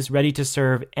 Kaco is ready to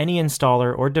serve any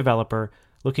installer or developer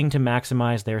looking to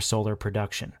maximize their solar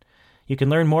production. You can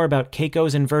learn more about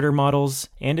Kaco's inverter models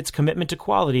and its commitment to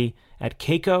quality at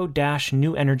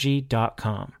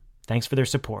kaco-newenergy.com. Thanks for their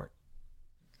support.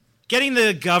 Getting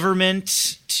the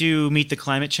government to meet the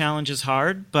climate challenge is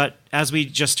hard, but as we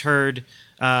just heard,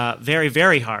 very,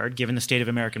 very hard given the state of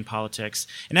American politics.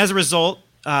 And as a result,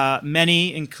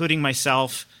 many, including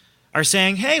myself, are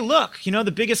saying, hey, look,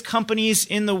 the biggest companies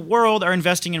in the world are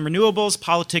investing in renewables.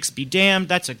 Politics be damned.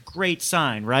 That's a great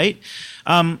sign, right?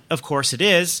 Of course it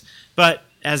is. But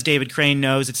as David Crane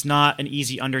knows, it's not an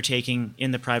easy undertaking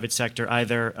in the private sector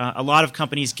either. A lot of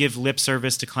companies give lip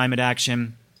service to climate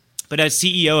action. But as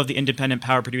CEO of the independent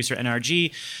power producer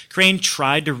NRG, Crane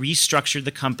tried to restructure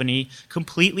the company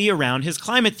completely around his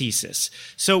climate thesis.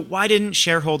 So why didn't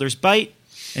shareholders bite?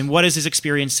 And what does his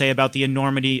experience say about the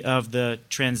enormity of the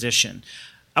transition?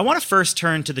 I want to first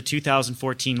turn to the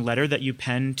 2014 letter that you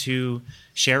penned to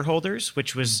shareholders,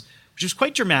 which was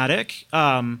quite dramatic.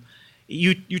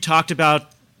 You talked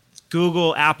about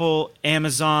Google, Apple,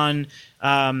 Amazon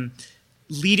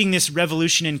leading this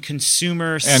revolution in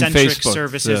consumer-centric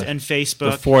services, and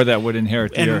Facebook. The four that would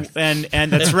inherit the earth.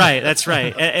 And that's right, that's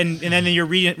right. And then your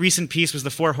recent piece was the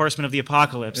four horsemen of the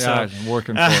apocalypse. Yeah, so,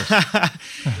 working force.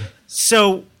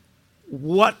 So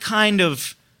why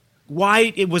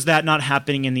was that not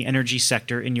happening in the energy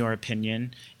sector, in your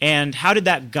opinion? And how did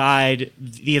that guide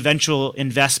the eventual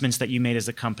investments that you made as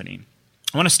a company?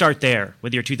 I want to start there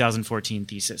with your 2014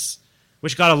 thesis,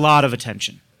 which got a lot of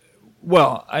attention.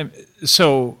 Well,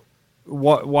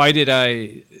 why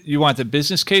did you want the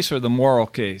business case or the moral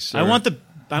case? I want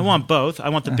both. I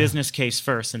want the business case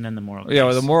first and then the moral case. Yeah,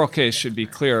 well, the moral case should be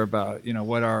clear about,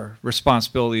 what our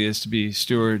responsibility is to be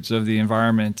stewards of the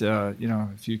environment,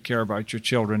 if you care about your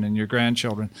children and your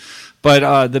grandchildren.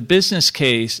 But the business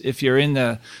case, if you're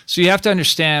so you have to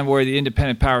understand where the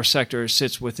independent power sector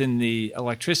sits within the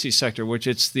electricity sector, which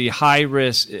it's the high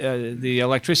risk. The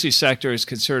electricity sector is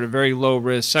considered a very low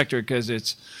risk sector because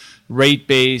it's rate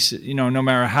base. No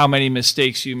matter how many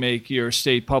mistakes you make, your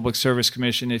state public service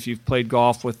commission, if you've played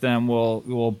golf with them,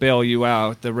 will bail you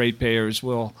out. The ratepayers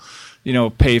will,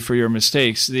 pay for your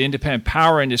mistakes. The independent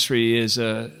power industry is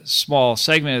a small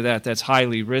segment of that that's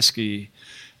highly risky.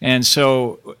 And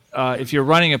so if you're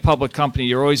running a public company,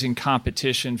 you're always in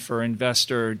competition for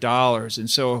investor dollars. And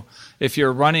so if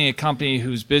you're running a company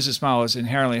whose business model is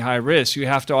inherently high risk, you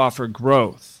have to offer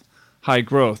high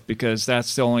growth, because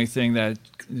that's the only thing that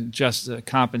just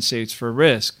compensates for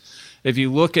risk. If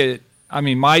you look at, I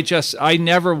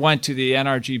never went to the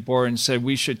NRG board and said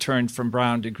we should turn from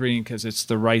brown to green because it's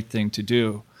the right thing to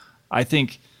do. I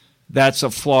think that's a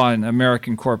flaw in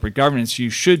American corporate governance. You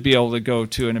should be able to go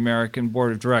to an American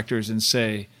board of directors and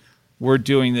say, we're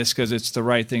doing this because it's the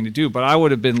right thing to do. But I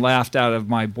would have been laughed out of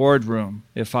my boardroom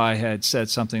if I had said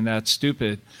something that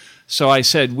stupid. So I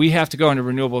said, we have to go into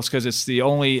renewables because it's the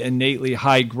only innately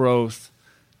high growth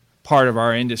part of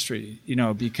our industry,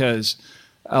 because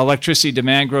electricity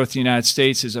demand growth in the United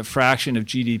States is a fraction of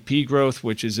GDP growth,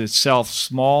 which is itself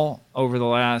small over the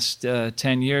last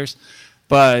 10 years.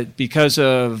 But because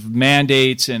of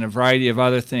mandates and a variety of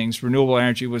other things, renewable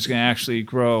energy was going to actually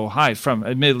grow high,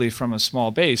 admittedly from a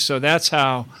small base. So that's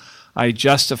how I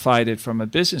justified it from a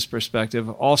business perspective.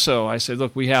 Also, I said,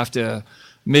 look, we have to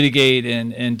mitigate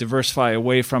and diversify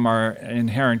away from our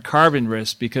inherent carbon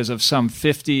risk. Because of some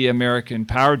 50 American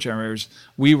power generators,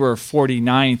 we were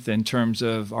 49th in terms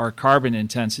of our carbon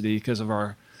intensity because of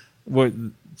our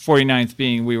 49th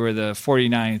being we were the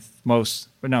 49th most,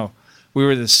 no, we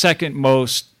were the second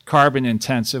most carbon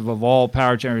intensive of all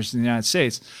power generators in the United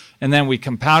States. And then we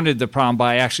compounded the problem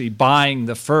by actually buying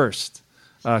the first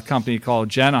company called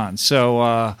GenOn.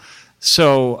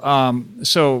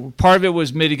 So part of it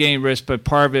was mitigating risk, but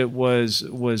part of it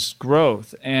was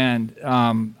growth. And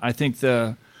I think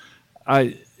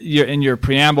in your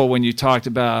preamble, when you talked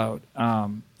about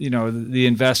the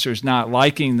investors not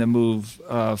liking the move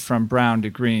from brown to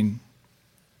green,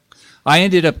 I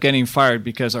ended up getting fired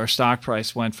because our stock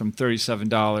price went from $37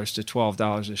 to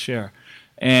 $12 a share.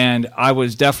 And I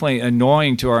was definitely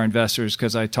annoying to our investors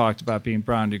because I talked about being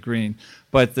brown to green.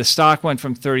 But the stock went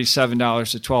from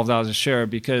 $37 to $12 a share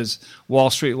because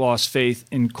Wall Street lost faith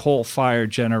in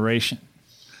coal-fired generation.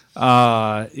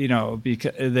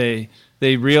 Because they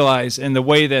realize, and the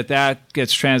way that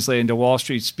gets translated into Wall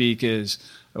Street speak is,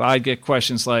 I get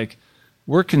questions like,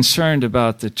 we're concerned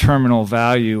about the terminal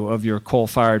value of your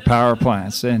coal-fired power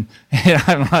plants. And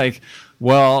I'm like,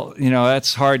 well,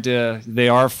 that's hard to. They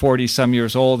are 40-some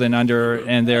years old and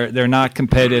they're not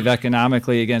competitive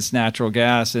economically against natural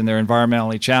gas, and they're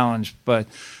environmentally challenged. But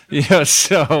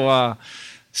so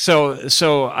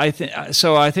I think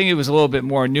it was a little bit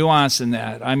more nuanced than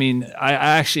that. I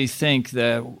actually think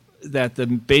that the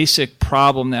basic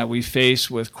problem that we face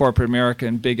with corporate America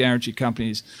and big energy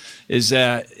companies is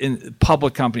that in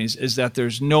public companies is that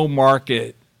there's no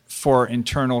market for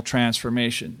internal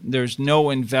transformation. There's no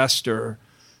investor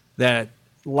that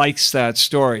likes that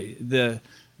story. The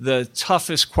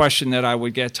toughest question that I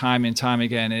would get time and time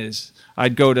again is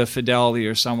I'd go to Fidelity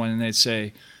or someone and they'd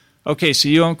say, okay, so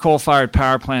you own coal-fired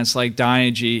power plants like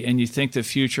Dynegy and you think the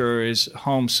future is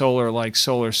home solar like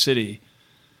Solar City.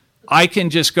 I can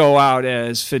just go out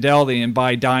as Fidelity and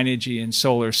buy Dynegy in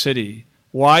Solar City.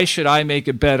 Why should I make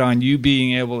a bet on you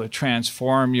being able to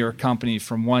transform your company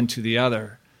from one to the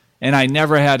other? And I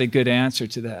never had a good answer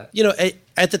to that.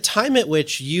 At the time at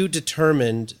which you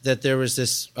determined that there was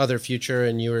this other future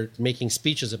and you were making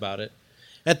speeches about it,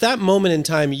 at that moment in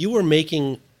time, you were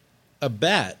making a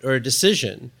bet or a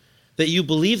decision that you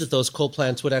believed that those coal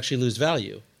plants would actually lose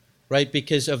value, right,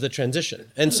 because of the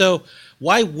transition. And so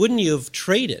why wouldn't you have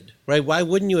traded, right? Why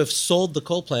wouldn't you have sold the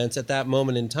coal plants at that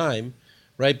moment in time,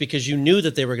 right? Because you knew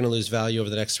that they were going to lose value over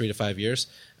the next 3 to 5 years,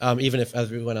 even if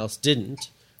everyone else didn't,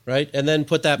 right? And then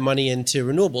put that money into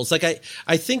renewables. Like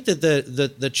I think that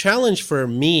the challenge for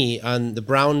me on the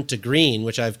brown to green,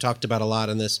 which I've talked about a lot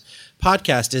on this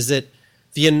podcast, is that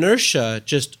the inertia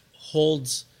just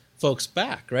holds folks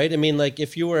back, right? Like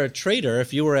if you were a trader,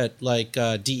 if you were at like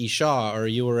D.E. Shaw or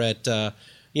you were at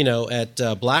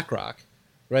BlackRock,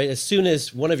 right? As soon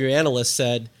as one of your analysts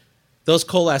said those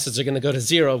coal assets are going to go to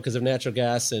zero because of natural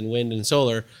gas and wind and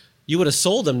solar, you would have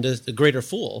sold them to the greater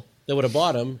fool that would have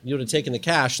bought them. You would have taken the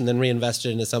cash and then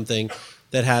reinvested into something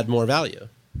that had more value.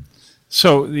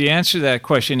 So the answer to that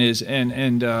question is,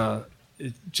 and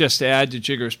just to add to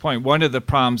Jigar's point, one of the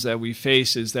problems that we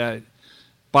face is that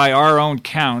by our own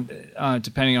count,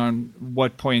 depending on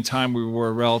what point in time we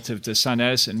were relative to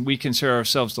SunEdison, we consider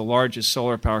ourselves the largest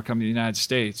solar power company in the United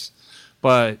States.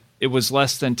 But it was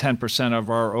less than 10% of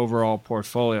our overall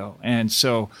portfolio. And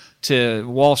so to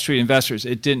Wall Street investors,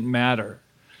 it didn't matter.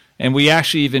 And we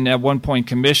actually even at one point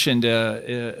commissioned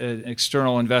an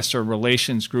external investor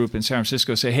relations group in San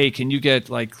Francisco, say, hey, can you get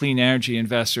like clean energy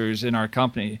investors in our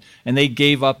company? And they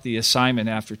gave up the assignment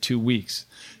after 2 weeks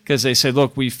because they said,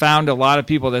 look, we found a lot of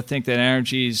people that think that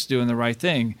energy is doing the right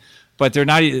thing, but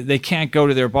they can't go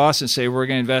to their boss and say, we're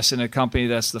going to invest in a company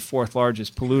that's the 4th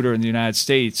largest polluter in the United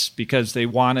States because they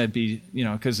want to be,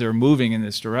 because they're moving in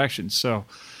this direction. So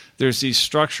there's these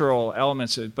structural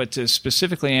elements. But to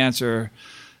specifically answer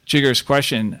Jigger's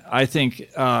question, I think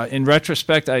in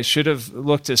retrospect, I should have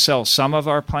looked to sell some of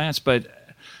our plants, but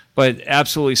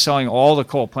absolutely selling all the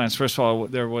coal plants. First of all,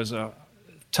 there was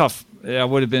it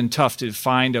would have been tough to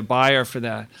find a buyer for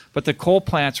that. But the coal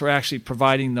plants were actually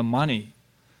providing the money.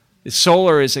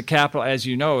 Solar is a capital, as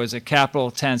you know, is a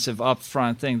capital-intensive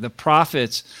upfront thing. The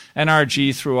profits,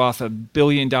 NRG threw off $1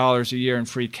 billion a year in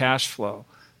free cash flow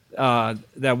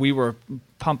that we were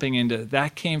pumping into.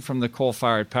 That came from the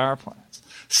coal-fired power plants.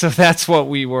 So that's what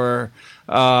we were.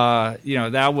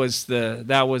 That was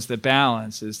the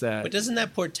balance. Is that? But doesn't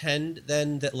that portend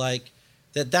then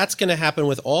that that's going to happen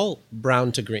with all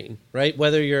brown to green, right?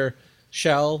 Whether you're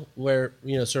Shell, where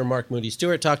Sir Mark Moody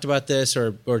Stewart talked about this,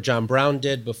 or John Brown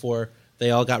did before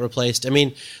they all got replaced. I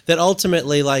mean, that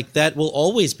ultimately that will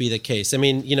always be the case. I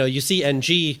mean, you see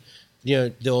NG,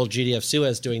 the old GDF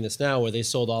Suez doing this now, where they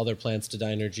sold all their plants to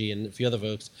Dynergy and a few other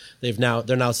folks. They're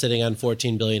now sitting on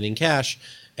 $14 billion in cash,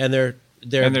 and their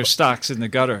stocks in the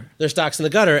gutter. Their stocks in the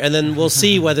gutter, and then we'll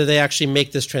see whether they actually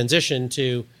make this transition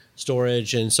to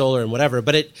storage and solar and whatever.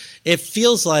 But it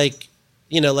feels like,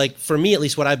 for me, at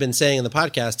least what I've been saying in the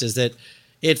podcast is that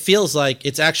it feels like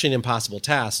it's actually an impossible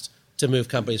task to move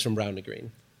companies from brown to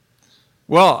green.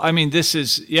 Well, I mean, this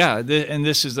is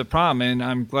the problem, and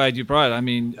I'm glad you brought it. I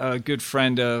mean, a good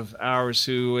friend of ours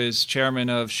who is chairman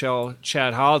of Shell,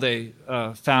 Chad Holliday,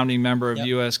 founding member of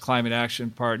U.S. Climate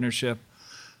Action Partnership,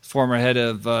 former head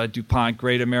of DuPont,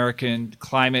 great American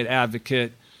climate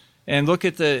advocate. And look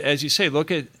at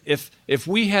if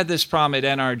we had this problem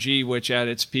at NRG, which at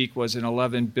its peak was an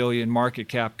 11 billion market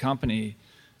cap company,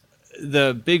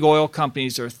 the big oil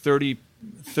companies are 30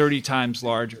 times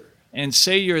larger. And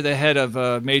say you're the head of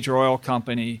a major oil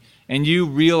company and you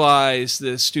realize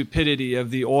the stupidity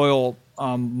of the oil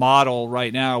model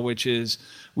right now, which is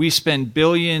we spend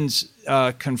billions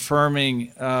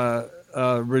confirming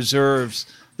reserves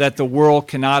that the world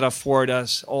cannot afford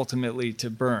us ultimately to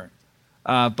burn.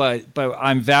 But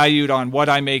I'm valued on what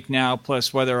I make now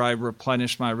plus whether I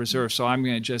replenish my reserves, so I'm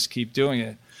going to just keep doing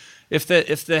it. If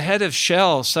the head of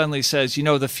Shell suddenly says,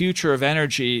 the future of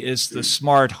energy is the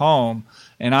smart home,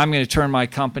 and I'm going to turn my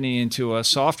company into a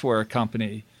software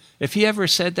company, if he ever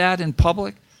said that in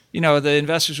public, the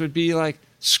investors would be like,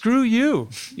 screw you.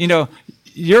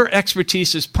 Your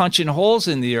expertise is punching holes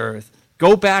in the earth.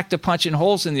 Go back to punching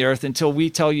holes in the earth until we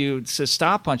tell you to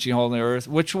stop punching holes in the earth,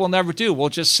 which we'll never do. We'll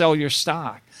just sell your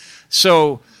stock.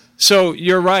 So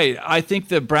you're right. I think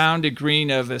the brown to green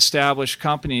of established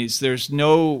companies, there's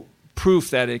no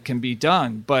proof that it can be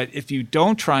done. But if you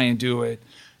don't try and do it,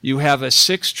 you have a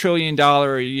 $6 trillion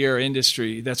a year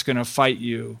industry that's going to fight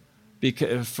you. And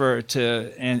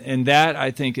that,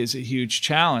 I think, is a huge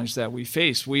challenge that we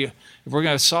face. If we're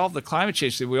going to solve the climate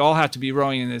change thing, we all have to be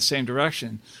rowing in the same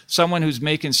direction. Someone who's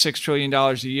making $6 trillion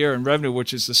a year in revenue,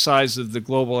 which is the size of the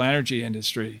global energy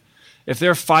industry, if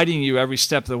they're fighting you every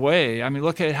step of the way, I mean,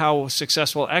 look at how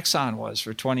successful Exxon was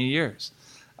for 20 years.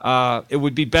 It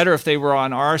would be better if they were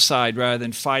on our side rather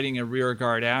than fighting a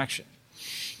rearguard action.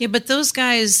 Yeah, but those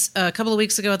guys a couple of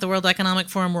weeks ago at the World Economic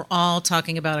Forum were all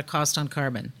talking about a cost on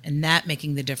carbon and that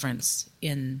making the difference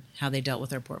in how they dealt with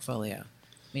their portfolio. I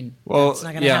mean, it's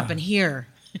not going to happen here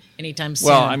anytime soon.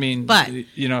 Well, I mean,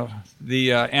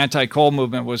 the anti-coal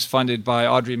movement was funded by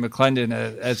Audrey McClendon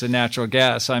as a natural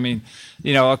gas. I mean,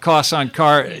 a cost on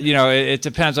it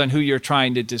depends on who you're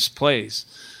trying to displace.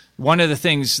 One of the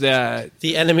things that...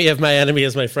 The enemy of my enemy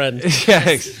is my friend.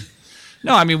 Yeah.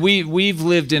 No, I mean, we've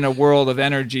lived in a world of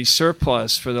energy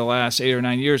surplus for the last 8 or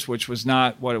 9 years, which was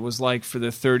not what it was like for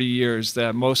the 30 years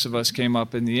that most of us came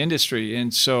up in the industry.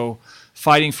 And so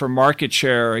fighting for market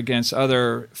share against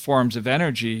other forms of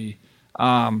energy,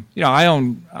 I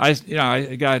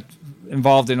got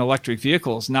involved in electric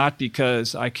vehicles, not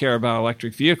because I care about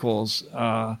electric vehicles.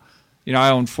 I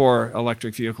own 4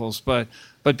 electric vehicles, but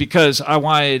because I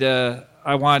wanted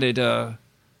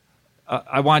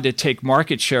to take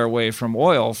market share away from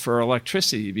oil for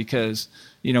electricity because,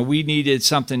 we needed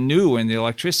something new in the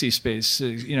electricity space,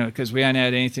 because we hadn't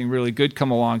had anything really good come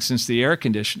along since the air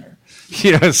conditioner,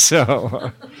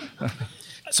 so.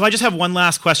 So I just have one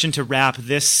last question to wrap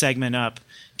this segment up,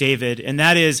 David, and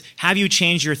that is, have you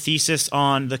changed your thesis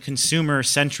on the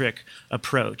consumer-centric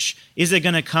approach? Is it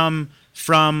going to come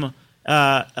from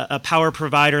a power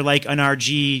provider like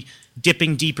NRG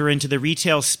dipping deeper into the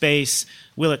retail space?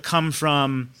 Will it come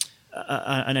from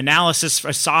an analysis,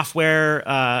 a software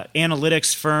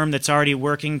analytics firm that's already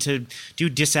working to do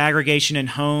disaggregation in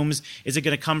homes? Is it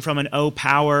going to come from an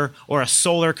O-Power or a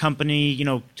solar company,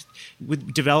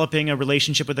 with developing a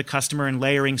relationship with the customer and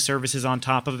layering services on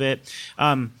top of it?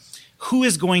 Who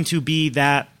is going to be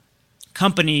that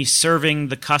company serving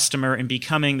the customer and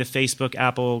becoming the Facebook,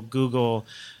 Apple, Google,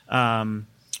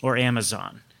 or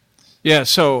Amazon? Yeah,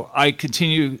 so I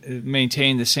continue to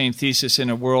maintain the same thesis in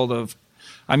a world of,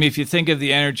 if you think of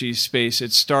the energy space,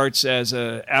 it starts as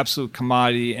an absolute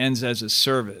commodity, ends as a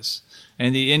service.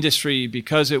 And the industry,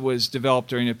 because it was developed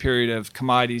during a period of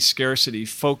commodity scarcity,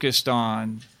 focused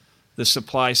on the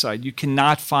supply side. You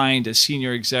cannot find a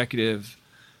senior executive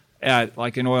at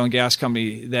like an oil and gas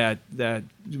company that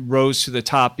rose to the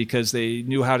top because they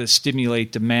knew how to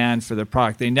stimulate demand for their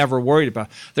product. They never worried about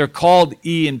it. They're called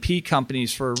E&P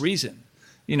companies for a reason,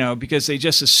 because they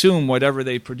just assume whatever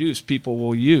they produce people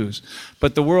will use.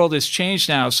 But the world has changed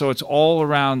now, so it's all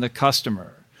around the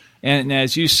customer. And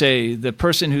as you say, the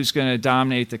person who's going to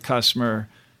dominate the customer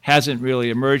hasn't really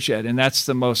emerged yet, and that's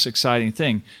the most exciting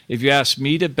thing. If you ask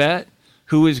me to bet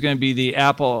who is going to be the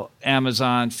Apple,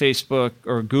 Amazon, Facebook,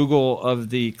 or Google of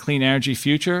the clean energy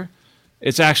future,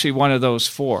 it's actually one of those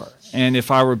four. And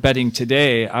if I were betting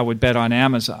today, I would bet on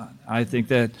Amazon. I think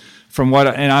that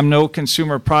and I'm no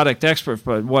consumer product expert,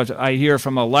 but what I hear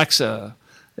from Alexa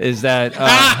is that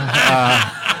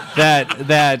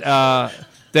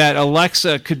that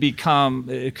Alexa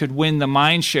could win the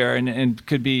mind share, and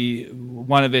could be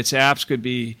one of its apps could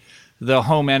be the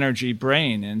home energy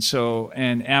brain, and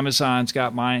Amazon's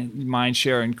got mind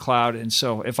share and cloud, and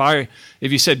so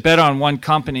if you said bet on one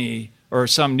company or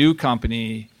some new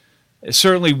company, it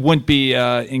certainly wouldn't be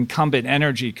an incumbent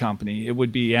energy company. It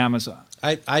would be Amazon.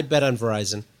 I'd bet on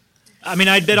Verizon.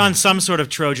 I'd bet on some sort of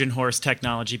Trojan horse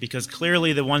technology, because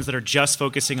clearly the ones that are just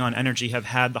focusing on energy have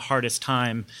had the hardest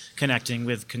time connecting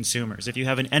with consumers. If you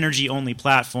have an energy-only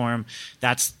platform,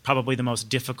 that's probably the most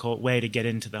difficult way to get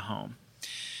into the home.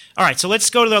 All right, so let's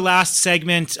go to the last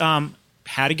segment,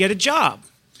 how to get a job.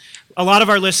 A lot of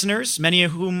our listeners, many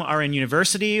of whom are in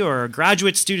university or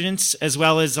graduate students, as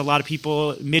well as a lot of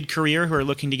people mid-career who are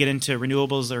looking to get into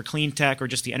renewables or clean tech or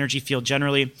just the energy field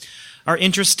generally, are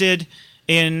interested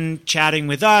in chatting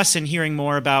with us and hearing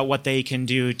more about what they can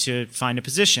do to find a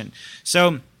position.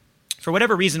 So for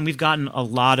whatever reason, we've gotten a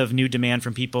lot of new demand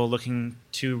from people looking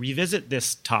to revisit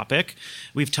this topic.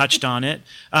 We've touched on it.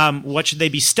 What should they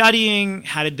be studying?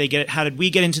 How did we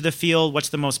get into the field? What's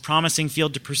the most promising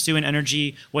field to pursue in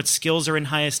energy? What skills are in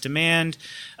highest demand?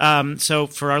 So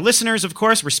for our listeners, of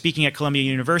course, we're speaking at Columbia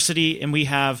University, and we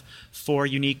have 4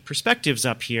 unique perspectives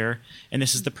up here, and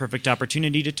this is the perfect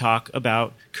opportunity to talk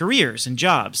about careers and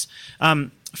jobs.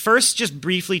 First, just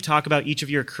briefly talk about each of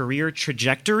your career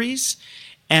trajectories.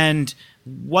 And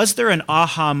was there an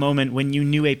aha moment when you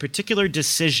knew a particular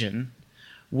decision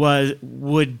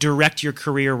would direct your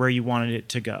career where you wanted it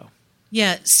to go?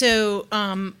 Yeah, so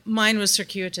mine was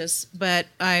circuitous, but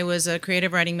I was a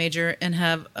creative writing major and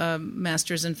have a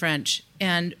master's in French.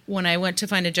 And when I went to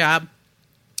find a job,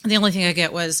 the only thing I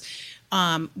get was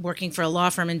working for a law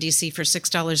firm in D.C. for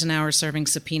 $6 an hour serving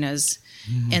subpoenas.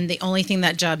 Mm-hmm. And the only thing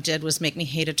that job did was make me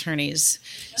hate attorneys.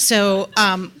 So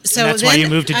that's why you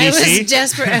moved to DC? I was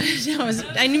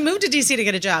desperate. I moved to DC to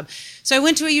get a job. So I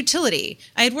went to a utility.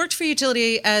 I had worked for a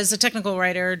utility as a technical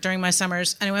writer during my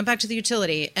summers, and I went back to the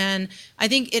utility. And I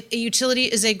think a utility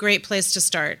is a great place to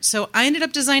start. So I ended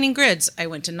up designing grids. I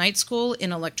went to night school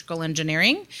in electrical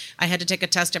engineering. I had to take a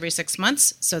test every 6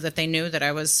 months so that they knew that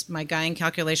my Gaussian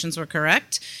calculations were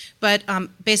correct. But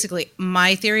basically,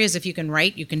 my theory is if you can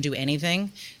write, you can do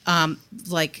anything.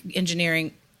 Like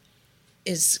engineering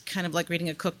is kind of like reading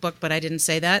a cookbook, but I didn't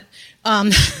say that.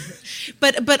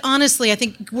 But honestly, I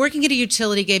think working at a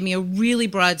utility gave me a really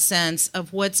broad sense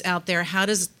of what's out there. How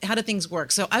do things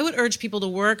work? So I would urge people to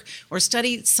work or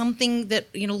study something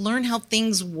that, learn how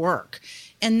things work.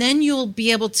 And then you'll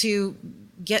be able to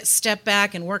step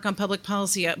back and work on public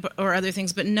policy or other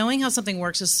things, but knowing how something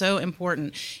works is so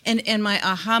important. And my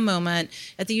aha moment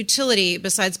at the utility,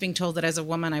 besides being told that as a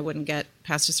woman I wouldn't get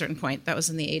past a certain point, that was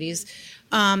in the 80s,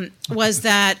 was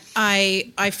that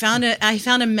I found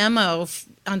a memo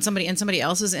on somebody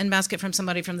else's in basket from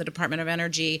somebody from the Department of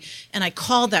Energy, and I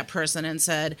called that person and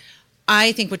said,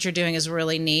 I think what you're doing is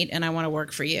really neat, and I want to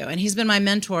work for you. And he's been my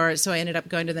mentor, so I ended up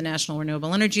going to the National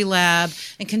Renewable Energy Lab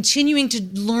and continuing to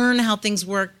learn how things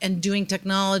work and doing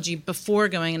technology before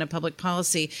going into public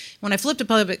policy. When I flipped to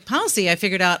public policy, I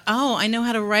figured out, I know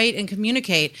how to write and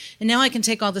communicate, and now I can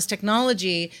take all this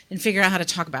technology and figure out how to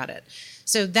talk about it.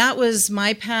 So that was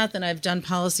my path, and I've done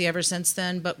policy ever since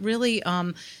then. But really,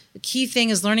 the key thing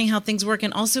is learning how things work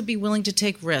and also be willing to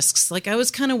take risks. Like I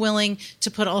was kind of willing to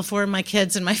put all 4 of my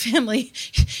kids and my family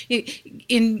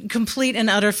in complete and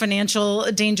utter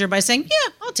financial danger by saying,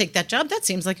 yeah, I'll take that job. That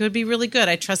seems like it would be really good.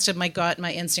 I trusted my gut,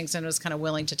 my instincts, and was kind of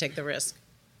willing to take the risk.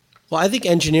 Well, I think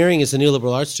engineering is a new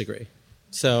liberal arts degree.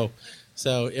 So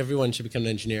everyone should become an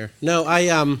engineer. No,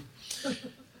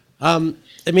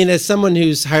 I mean, as someone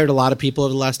who's hired a lot of people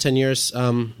over the last 10 years,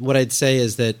 what I'd say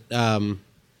is that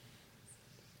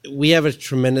we have a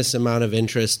tremendous amount of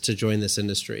interest to join this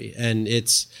industry. And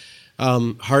it's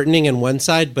heartening on one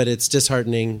side, but it's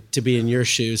disheartening to be in your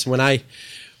shoes. When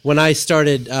I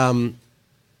started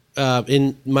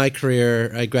in my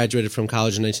career, I graduated from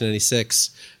college in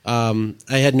 1996.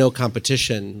 I had no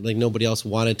competition. Like nobody else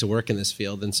wanted to work in this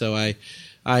field. And so I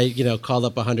called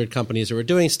up 100 companies that were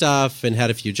doing stuff and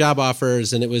had a few job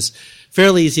offers, and it was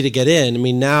fairly easy to get in. I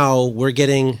mean, now we're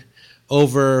getting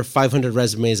over 500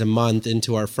 resumes a month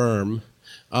into our firm,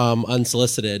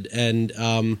 unsolicited, and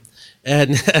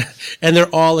they're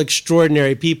all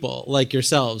extraordinary people like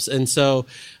yourselves. And so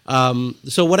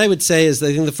what I would say is,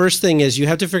 I think the first thing is you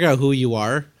have to figure out who you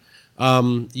are.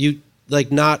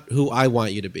 Not who I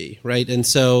want you to be, right? And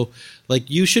so,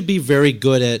 you should be very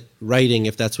good at writing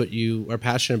if that's what you are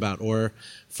passionate about, or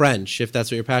French if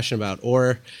that's what you're passionate about,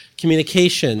 or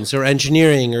communications, or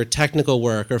engineering, or technical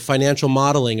work, or financial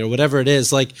modeling, or whatever it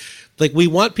is. Like we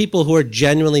want people who are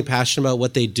genuinely passionate about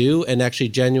what they do and actually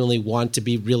genuinely want to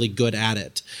be really good at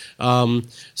it.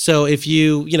 So if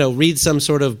you read some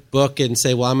sort of book and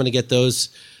say, well, I'm going to get those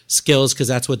skills because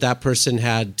that's what that person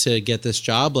had to get this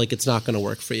job, it's not going to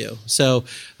work for you. So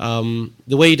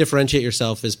the way you differentiate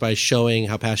yourself is by showing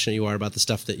how passionate you are about the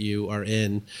stuff that you are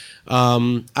in.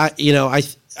 I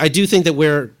do think that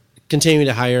we're continuing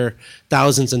to hire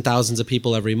thousands and thousands of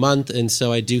people every month, and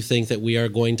so I do think that we are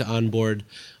going to onboard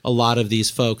a lot of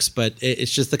these folks, but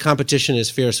it's just the competition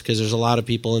is fierce because there's a lot of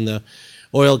people in the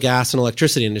oil, gas, and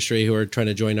electricity industry who are trying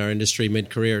to join our industry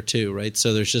mid-career too, right?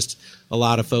 So there's just a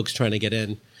lot of folks trying to get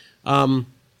in.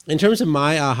 In terms of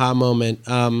my aha moment,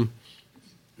 I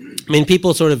mean,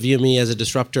 people sort of view me as a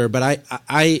disruptor, but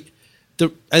I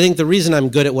think the reason I'm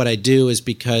good at what I do is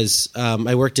because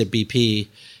I worked at BP,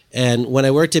 and when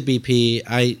I worked at BP,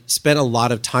 I spent a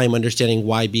lot of time understanding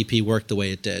why BP worked the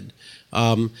way it did,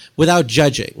 without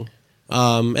judging.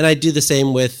 And I do the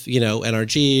same with,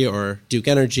 NRG or Duke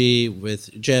Energy with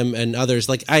Jim and others.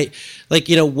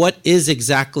 What is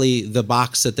exactly the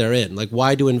box that they're in?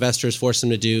 Why do investors force them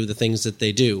to do the things that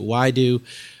they do? Why do,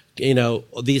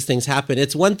 these things happen?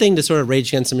 It's one thing to sort of rage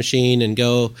against the machine and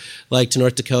go to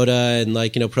North Dakota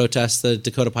and protest the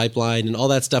Dakota pipeline, and all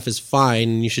that stuff is fine.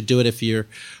 And you should do it if your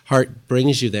heart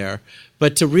brings you there.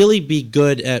 But to really be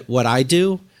good at what I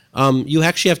do, you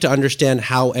actually have to understand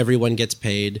how everyone gets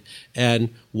paid and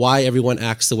why everyone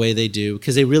acts the way they do,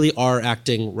 because they really are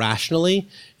acting rationally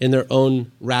in their own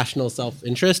rational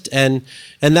self-interest. And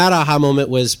that aha moment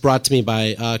was brought to me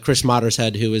by Chris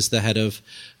Mottershead, who is the head of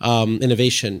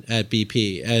innovation at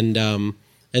BP.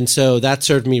 And so that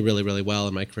served me really, really well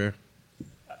in my career.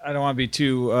 I don't want to be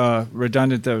too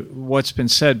redundant to what's been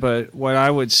said, but what I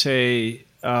would say,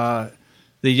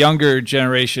 the younger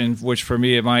generation, which for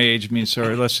me at my age means,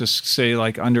 let's just say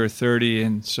under 30,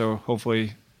 and so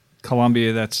hopefully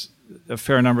Columbia, that's a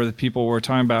fair number of the people we're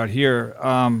talking about here,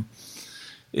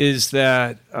 is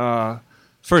that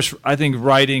first, I think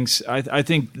writings, I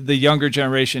think the younger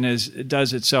generation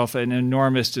does itself an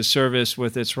enormous disservice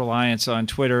with its reliance on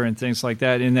Twitter and things like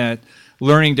that, in that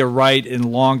learning to write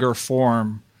in longer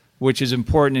form, which is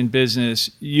important in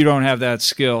business, you don't have that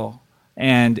skill.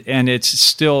 And it's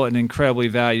still an incredibly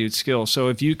valued skill. So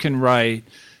if you can write,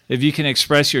 if you can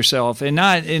express yourself, and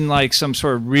not in some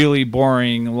sort of really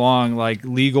boring, long,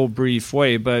 legal brief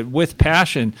way, but with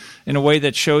passion in a way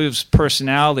that shows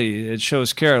personality, it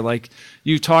shows care.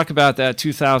 You talk about that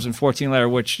 2014 letter,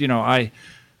 which, I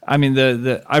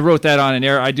wrote that on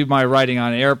I do my writing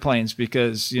on airplanes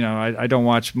because, I don't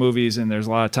watch movies and there's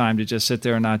a lot of time to just sit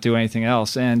there and not do anything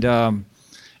else. And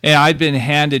I'd been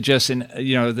handed just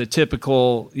the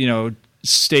typical,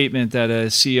 statement that a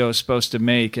CEO is supposed to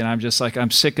make. And I'm just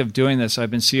I'm sick of doing this. I've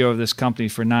been CEO of this company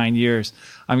for 9 years.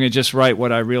 I'm going to just write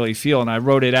what I really feel. And I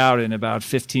wrote it out in about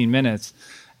 15 minutes.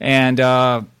 And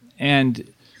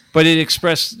but it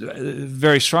expressed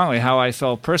very strongly how I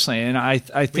felt personally. And I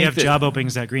think we have job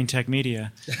openings at Green Tech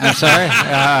Media. I'm sorry.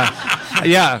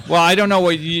 Yeah. Well, I don't know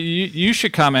what you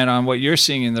should comment on what you're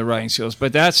seeing in the writing skills,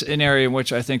 but that's an area in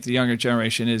which I think the younger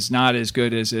generation is not as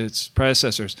good as its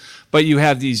predecessors. But you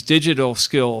have these digital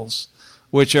skills,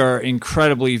 which are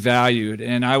incredibly valued.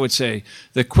 And I would say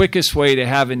the quickest way to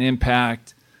have an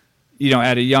impact,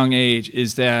 at a young age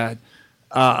is that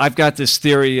I've got this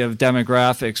theory of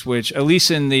demographics, which at least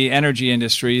in the energy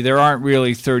industry, there aren't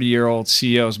really 30-year-old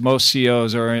CEOs. Most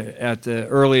CEOs are at the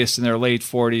earliest in their late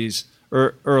 40s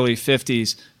or early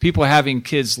 50s. People having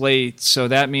kids late, so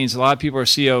that means a lot of people are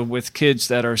CEO with kids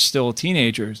that are still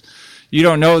teenagers. You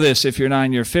don't know this if you're not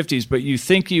in your 50s, but you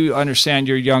think you understand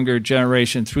your younger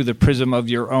generation through the prism of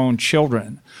your own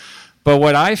children. But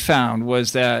what I found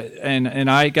was that, and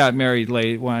I got married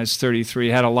late when I was 33,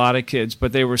 had a lot of kids,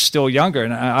 but they were still younger.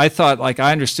 And I thought,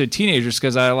 I understood teenagers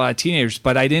because I had a lot of teenagers,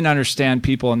 but I didn't understand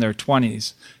people in their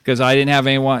 20s because I didn't have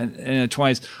anyone in their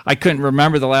 20s. I couldn't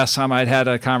remember the last time I'd had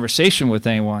a conversation with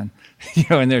anyone,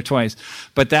 in their 20s.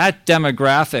 But that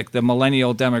demographic, the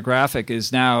millennial demographic,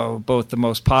 is now both the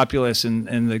most populous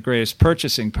and the greatest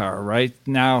purchasing power, right?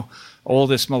 Now,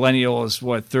 oldest millennial is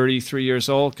 33 years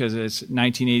old because it's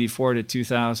 1984 to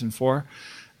 2004.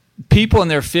 People in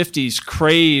their 50s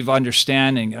crave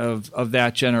understanding of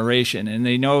that generation, and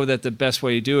they know that the best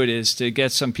way to do it is to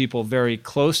get some people very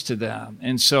close to them.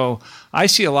 And so I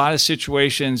see a lot of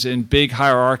situations in big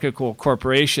hierarchical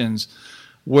corporations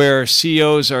where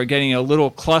CEOs are getting a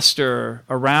little cluster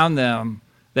around them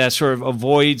that sort of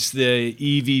avoids the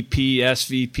EVP,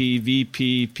 SVP,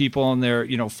 VP, people in their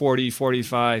 40,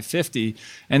 45, 50,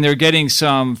 and they're getting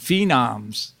some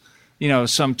phenoms,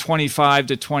 some 25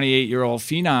 to 28-year-old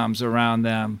phenoms around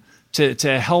them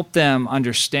to help them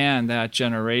understand that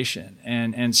generation.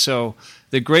 And so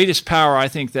the greatest power I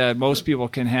think that most people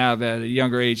can have at a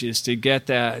younger age is to get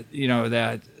that,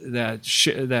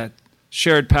 that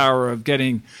shared power of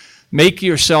make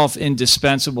yourself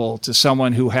indispensable to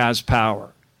someone who has power.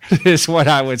 Is what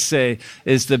I would say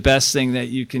is the best thing that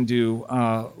you can do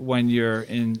when you're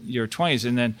in your 20s.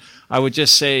 And then I would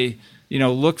just say,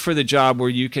 look for the job where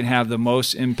you can have the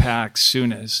most impact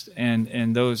soonest, and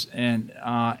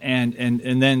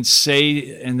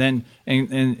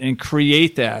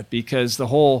create that, because the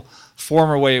whole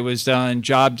former way it was done,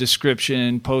 job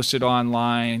description posted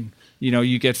online,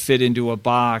 you get fit into a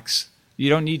box. You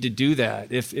don't need to do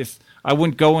that. If I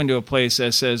wouldn't go into a place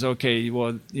that says, okay,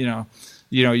 well,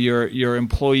 your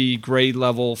employee grade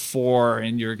level 4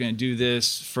 and you're going to do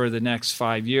this for the next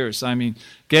 5 years. I mean,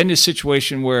 get in a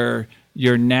situation where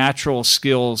your natural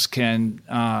skills can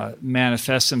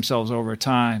manifest themselves over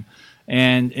time,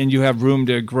 and you have room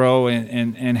to grow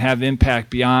and have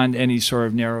impact beyond any sort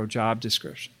of narrow job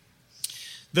description.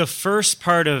 The first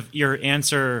part of your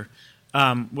answer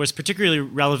was particularly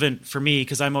relevant for me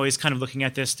because I'm always kind of looking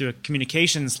at this through a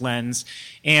communications lens,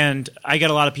 and I get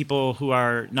a lot of people who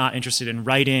are not interested in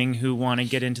writing who want to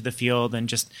get into the field and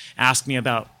just ask me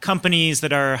about companies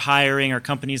that are hiring or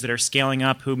companies that are scaling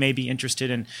up who may be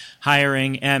interested in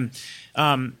hiring. And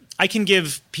I can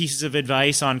give pieces of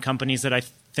advice on companies that I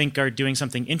think are doing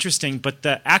something interesting, but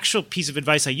the actual piece of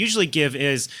advice I usually give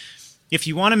is, if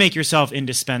you want to make yourself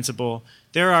indispensable,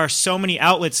 there are so many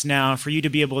outlets now for you to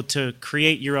be able to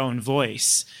create your own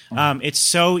voice. It's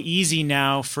so easy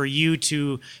now for you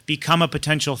to become a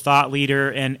potential thought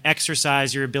leader and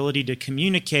exercise your ability to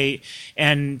communicate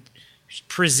and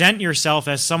present yourself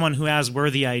as someone who has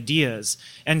worthy ideas.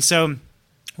 And so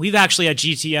we've actually at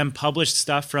GTM published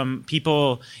stuff from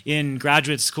people in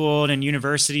graduate school and in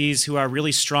universities who are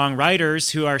really strong writers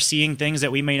who are seeing things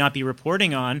that we may not be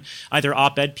reporting on, either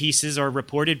op-ed pieces or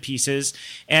reported pieces.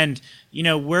 And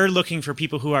we're looking for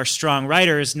people who are strong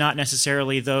writers, not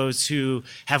necessarily those who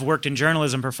have worked in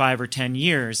journalism for 5 or 10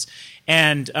 years.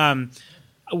 And I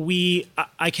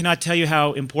cannot tell you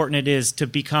how important it is to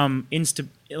become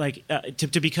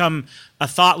to become a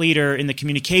thought leader in the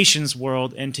communications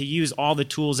world and to use all the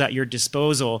tools at your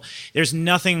disposal. There's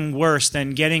nothing worse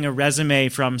than getting a resume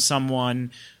from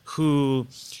someone who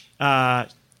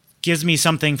gives me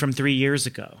something from 3 years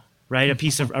ago. Right,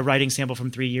 a writing sample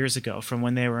from 3 years ago, from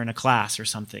when they were in a class or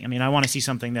something. I mean, I want to see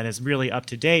something that is really up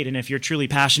to date. And if you're truly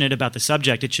passionate about the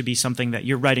subject, it should be something that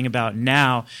you're writing about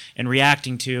now and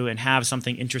reacting to and have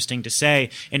something interesting to say.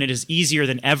 And it is easier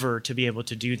than ever to be able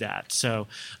to do that. So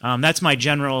that's my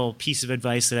general piece of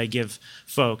advice that I give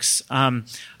folks.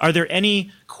 Are there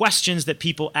any questions that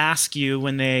people ask you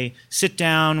when they sit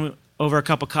down over a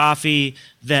cup of coffee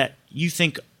that you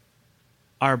think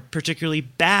are particularly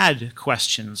bad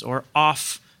questions or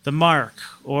off the mark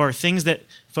or things that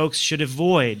folks should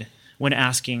avoid when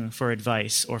asking for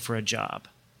advice or for a job?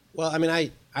 Well, I mean, I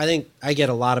think I get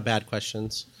a lot of bad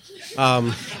questions.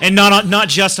 And not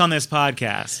just on this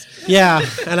podcast. Yeah,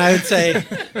 and I would say,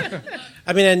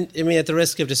 I mean, at the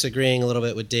risk of disagreeing a little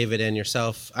bit with David and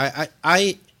yourself,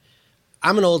 I'm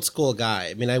an old school guy.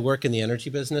 I mean, I work in the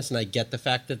energy business, and I get the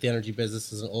fact that the energy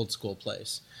business is an old school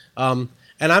place. And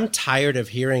I'm tired of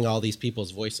hearing all these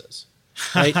people's voices.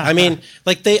 Right? I mean,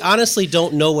 like, they honestly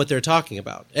don't know what they're talking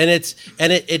about, and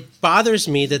it bothers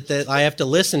me that I have to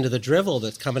listen to the drivel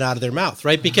that's coming out of their mouth,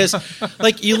 right? Because,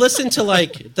 like, you listen to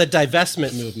like the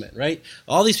divestment movement, right?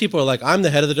 All these people are like, I'm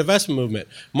the head of the divestment movement.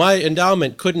 My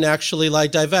endowment couldn't actually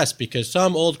like divest because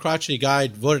some old crotchety guy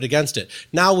voted against it.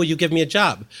 Now will you give me a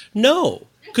job? No,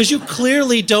 because you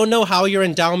clearly don't know how your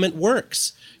endowment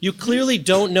works. You clearly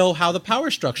don't know how the power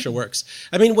structure works.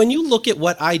 I mean, when you look at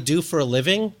what I do for a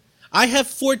living, I have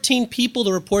 14 people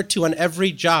to report to on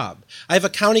every job. I have a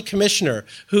county commissioner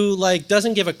who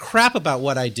doesn't give a crap about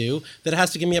what I do that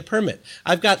has to give me a permit.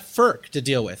 I've got FERC to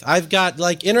deal with. I've got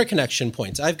interconnection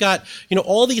points. I've got,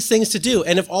 all these things to do.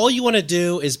 And if all you want to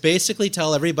do is basically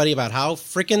tell everybody about how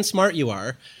freaking smart you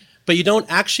are, but you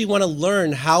don't actually want to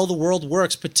learn how the world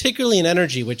works, particularly in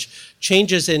energy, which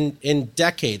changes in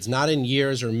decades, not in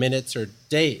years or minutes or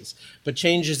days, but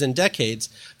changes in decades,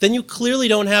 then you clearly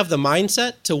don't have the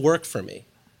mindset to work for me,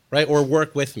 right? Or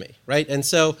work with me, right? And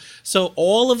so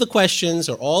all of the questions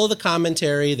or all of the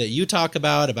commentary that you talk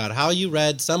about how you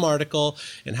read some article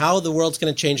and how the world's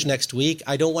going to change next week,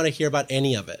 I don't want to hear about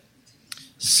any of it.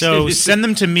 So send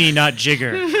them to me, not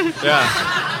Jigger.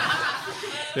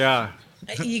 Yeah.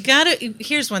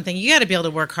 Here's one thing. You gotta be able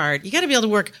to work hard. You gotta be able to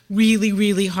work really,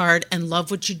 really hard and love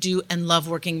what you do and love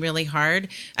working really hard.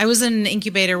 I was in an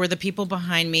incubator where the people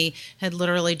behind me had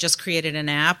literally just created an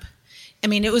app. I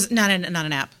mean, it was not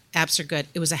an app. Apps are good.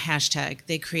 It was a hashtag.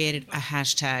 They created a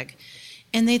hashtag.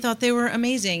 And they thought they were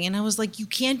amazing. And I was like, you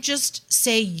can't just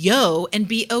say yo and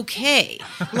be okay.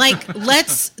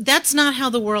 That's not how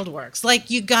the world works.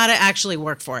 You gotta actually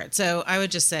work for it. So I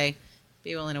would just say,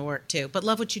 be willing to work too, but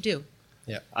love what you do.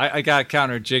 Yeah, I got to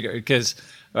counter Jigger because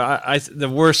the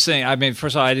worst thing. I mean,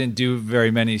 first of all, I didn't do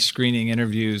very many screening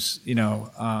interviews. There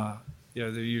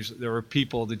were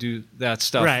people to do that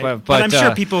stuff, right? But I'm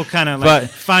sure people kind of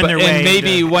find their way. And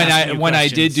maybe when I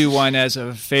questions. did do one as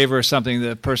a favor or something,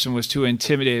 the person was too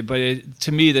intimidated. But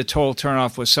to me, the total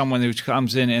turnoff was someone who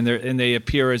comes in and they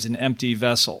appear as an empty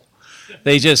vessel.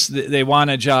 They want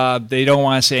a job. They don't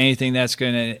want to say anything that's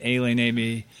going to alienate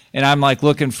me. And I'm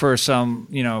looking for some,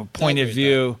 point of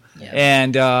view.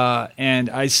 Yeah. And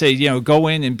I say, go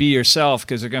in and be yourself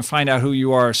because they're going to find out who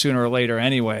you are sooner or later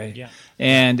anyway. Yeah.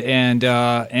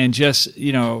 And just,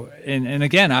 and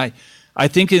again, I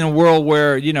think in a world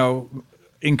where,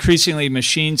 increasingly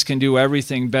machines can do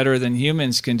everything better than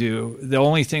humans can do. The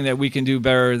only thing that we can do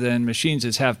better than machines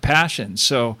is have passion.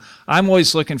 So I'm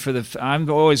always looking for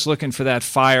that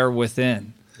fire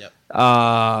within.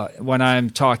 When I'm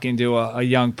talking to a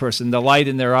young person, the light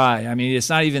in their eye. I mean, it's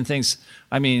not even things.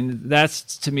 I mean,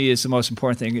 that's to me is the most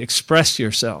important thing. Express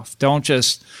yourself. Don't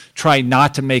just try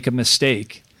not to make a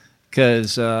mistake.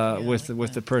 Because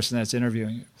with the person that's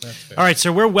interviewing you. All right,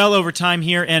 so we're well over time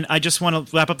here, and I just want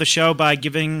to wrap up the show by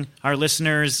giving our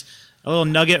listeners a little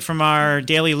nugget from our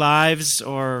daily lives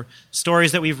or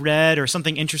stories that we've read or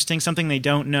something interesting, something they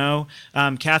don't know.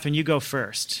 Catherine, you go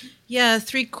first. Yeah,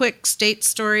 3 quick state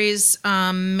stories.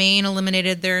 Maine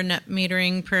eliminated their net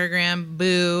metering program.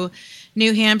 Boo.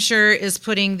 New Hampshire is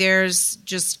putting theirs,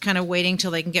 just kind of waiting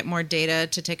till they can get more data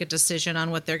to take a decision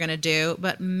on what they're going to do.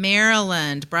 But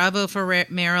Maryland, bravo for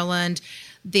Maryland.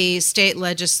 The state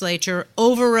legislature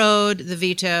overrode the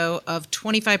veto of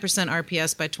 25%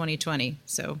 RPS by 2020.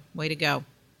 So way to go.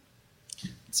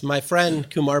 It's my friend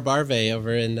Kumar Barve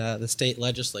over in the state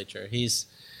legislature. He's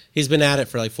been at it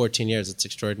for 14 years. It's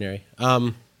extraordinary.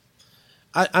 On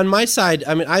my side,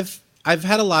 I mean, I've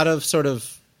had a lot of sort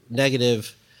of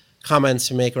negative comments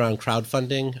to make around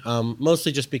crowdfunding,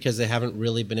 mostly just because they haven't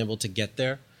really been able to get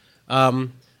there.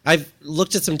 I've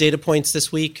looked at some data points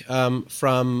this week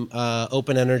from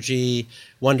Open Energy,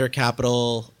 Wonder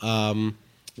Capital,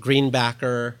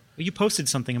 Greenbacker. You posted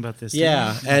something about this.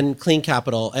 Yeah, and Clean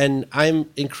Capital. And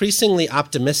I'm increasingly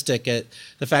optimistic at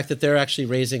the fact that they're actually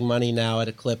raising money now at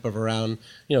a clip of around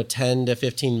 $10 to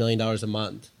 $15 million a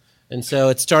month. And so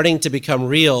it's starting to become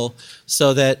real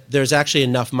so that there's actually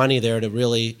enough money there to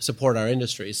really support our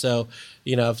industry. So,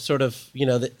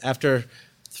 after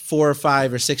 4 or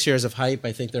 5 or 6 years of hype,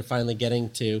 I think they're finally getting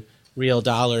to real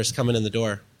dollars coming in the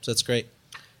door. So that's great.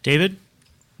 David?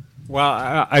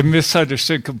 Well, I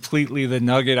misunderstood completely the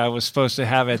nugget I was supposed to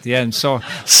have at the end. So Any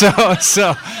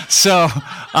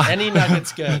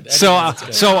nugget's good.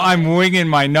 So I'm winging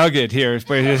my nugget here.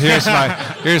 But here's my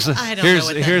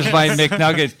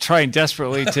McNugget, trying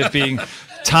desperately to being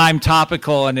time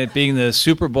topical, and it being the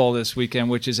Super Bowl this weekend,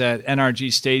 which is at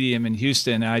NRG Stadium in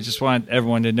Houston. And I just want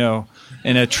everyone to know,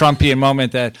 in a Trumpian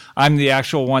moment, that I'm the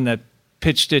actual one that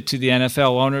pitched it to the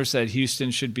NFL owners that Houston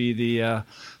should be the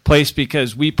place,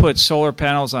 because we put solar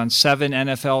panels on 7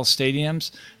 NFL stadiums.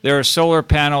 There are solar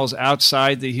panels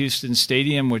outside the Houston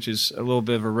stadium, which is a little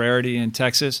bit of a rarity in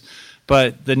Texas.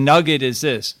 But the nugget is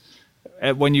this.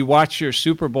 When you watch your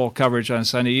Super Bowl coverage on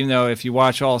Sunday, even though if you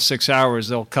watch all 6 hours,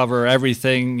 they'll cover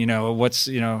everything, what's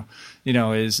the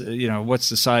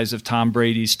size of Tom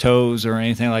Brady's toes or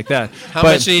anything like that. How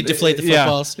much do you deflate the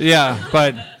footballs?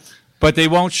 Yeah, but they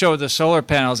won't show the solar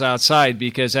panels outside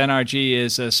because NRG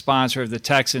is a sponsor of the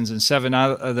Texans and 7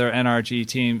 other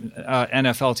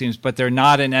NFL teams, but they're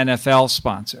not an NFL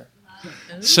sponsor.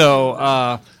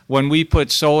 So when we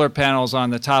put solar panels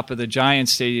on the top of the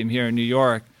Giants Stadium here in New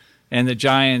York, and the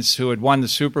Giants, who had won the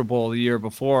Super Bowl the year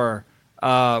before,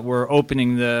 were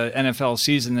opening the NFL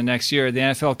season the next year, the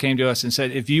NFL came to us and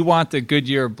said, if you want the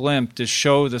Goodyear blimp to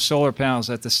show the solar panels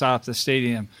at the top of the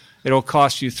stadium, it'll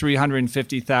cost you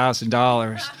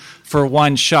 $350,000 for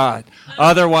one shot.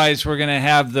 Otherwise, we're going to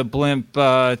have the blimp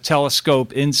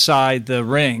telescope inside the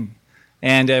ring.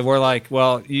 And we're like,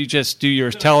 well, you just do your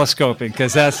telescoping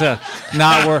because that's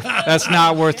not worth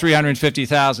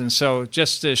 $350,000. So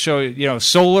just to show you,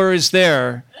 solar is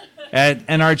there at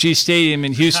NRG Stadium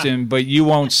in Houston, but you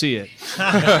won't see it. So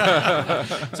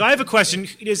I have a question.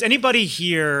 Is anybody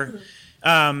here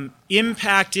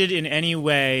impacted in any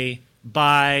way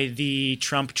by the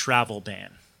Trump travel ban?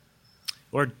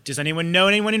 Or does anyone know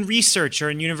anyone in research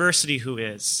or in university who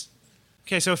is?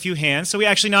 Okay, so a few hands. So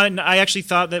I actually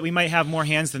thought that we might have more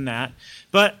hands than that.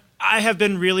 But I have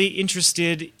been really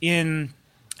interested in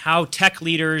how tech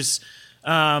leaders,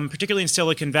 particularly in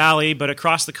Silicon Valley, but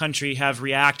across the country, have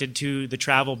reacted to the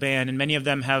travel ban. And many of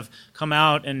them have come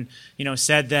out and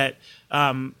said that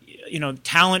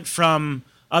talent from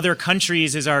other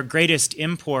countries is our greatest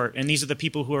import, and these are the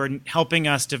people who are helping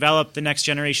us develop the next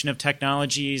generation of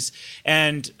technologies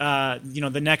and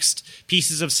the next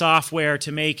pieces of software to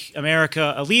make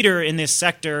America a leader in this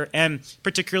sector, and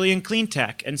particularly in clean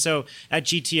tech. And so at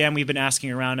GTM, we've been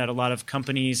asking around at a lot of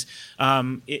companies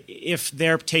if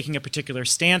they're taking a particular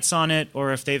stance on it,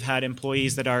 or if they've had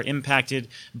employees that are impacted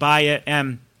by it.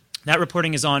 And that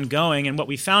reporting is ongoing, and what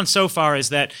we found so far is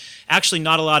that actually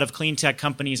not a lot of clean tech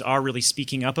companies are really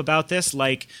speaking up about this,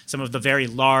 like some of the very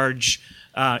large,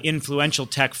 influential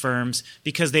tech firms,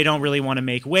 because they don't really want to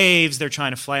make waves. They're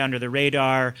trying to fly under the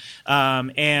radar,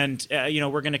 and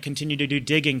we're going to continue to do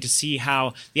digging to see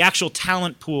how the actual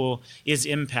talent pool is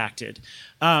impacted.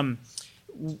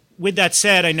 With that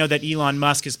said, I know that Elon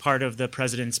Musk is part of the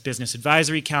president's Business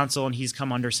Advisory Council, and he's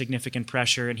come under significant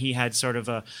pressure, and he had sort of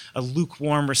a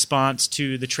lukewarm response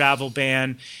to the travel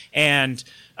ban. And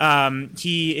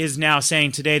he is now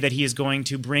saying today that he is going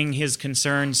to bring his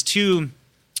concerns to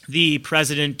the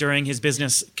president during his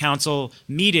Business Council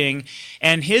meeting.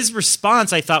 And his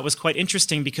response, I thought, was quite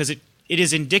interesting because it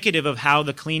is indicative of how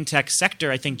the clean tech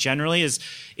sector, I think, generally is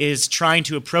trying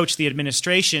to approach the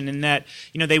administration, in that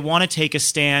they want to take a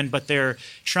stand, but they're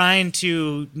trying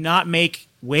to not make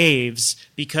waves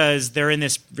because they're in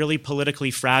this really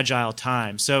politically fragile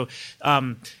time. So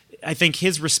I think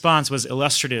his response was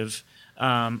illustrative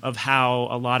of how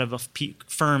a lot of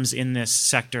firms in this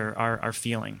sector are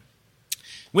feeling.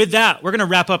 With that, we're going to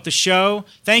wrap up the show.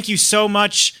 Thank you so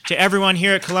much to everyone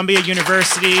here at Columbia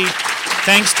University.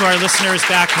 Thanks to our listeners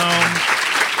back home.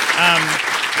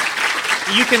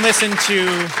 You can listen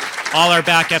to all our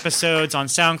back episodes on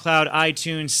SoundCloud,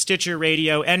 iTunes, Stitcher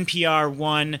Radio, NPR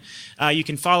One. You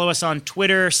can follow us on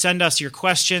Twitter. Send us your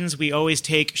questions. We always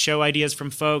take show ideas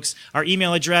from folks. Our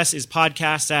email address is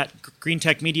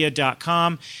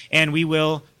podcasts@greentechmedia.com, and we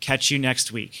will catch you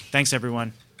next week. Thanks,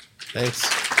 everyone.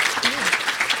 Thanks.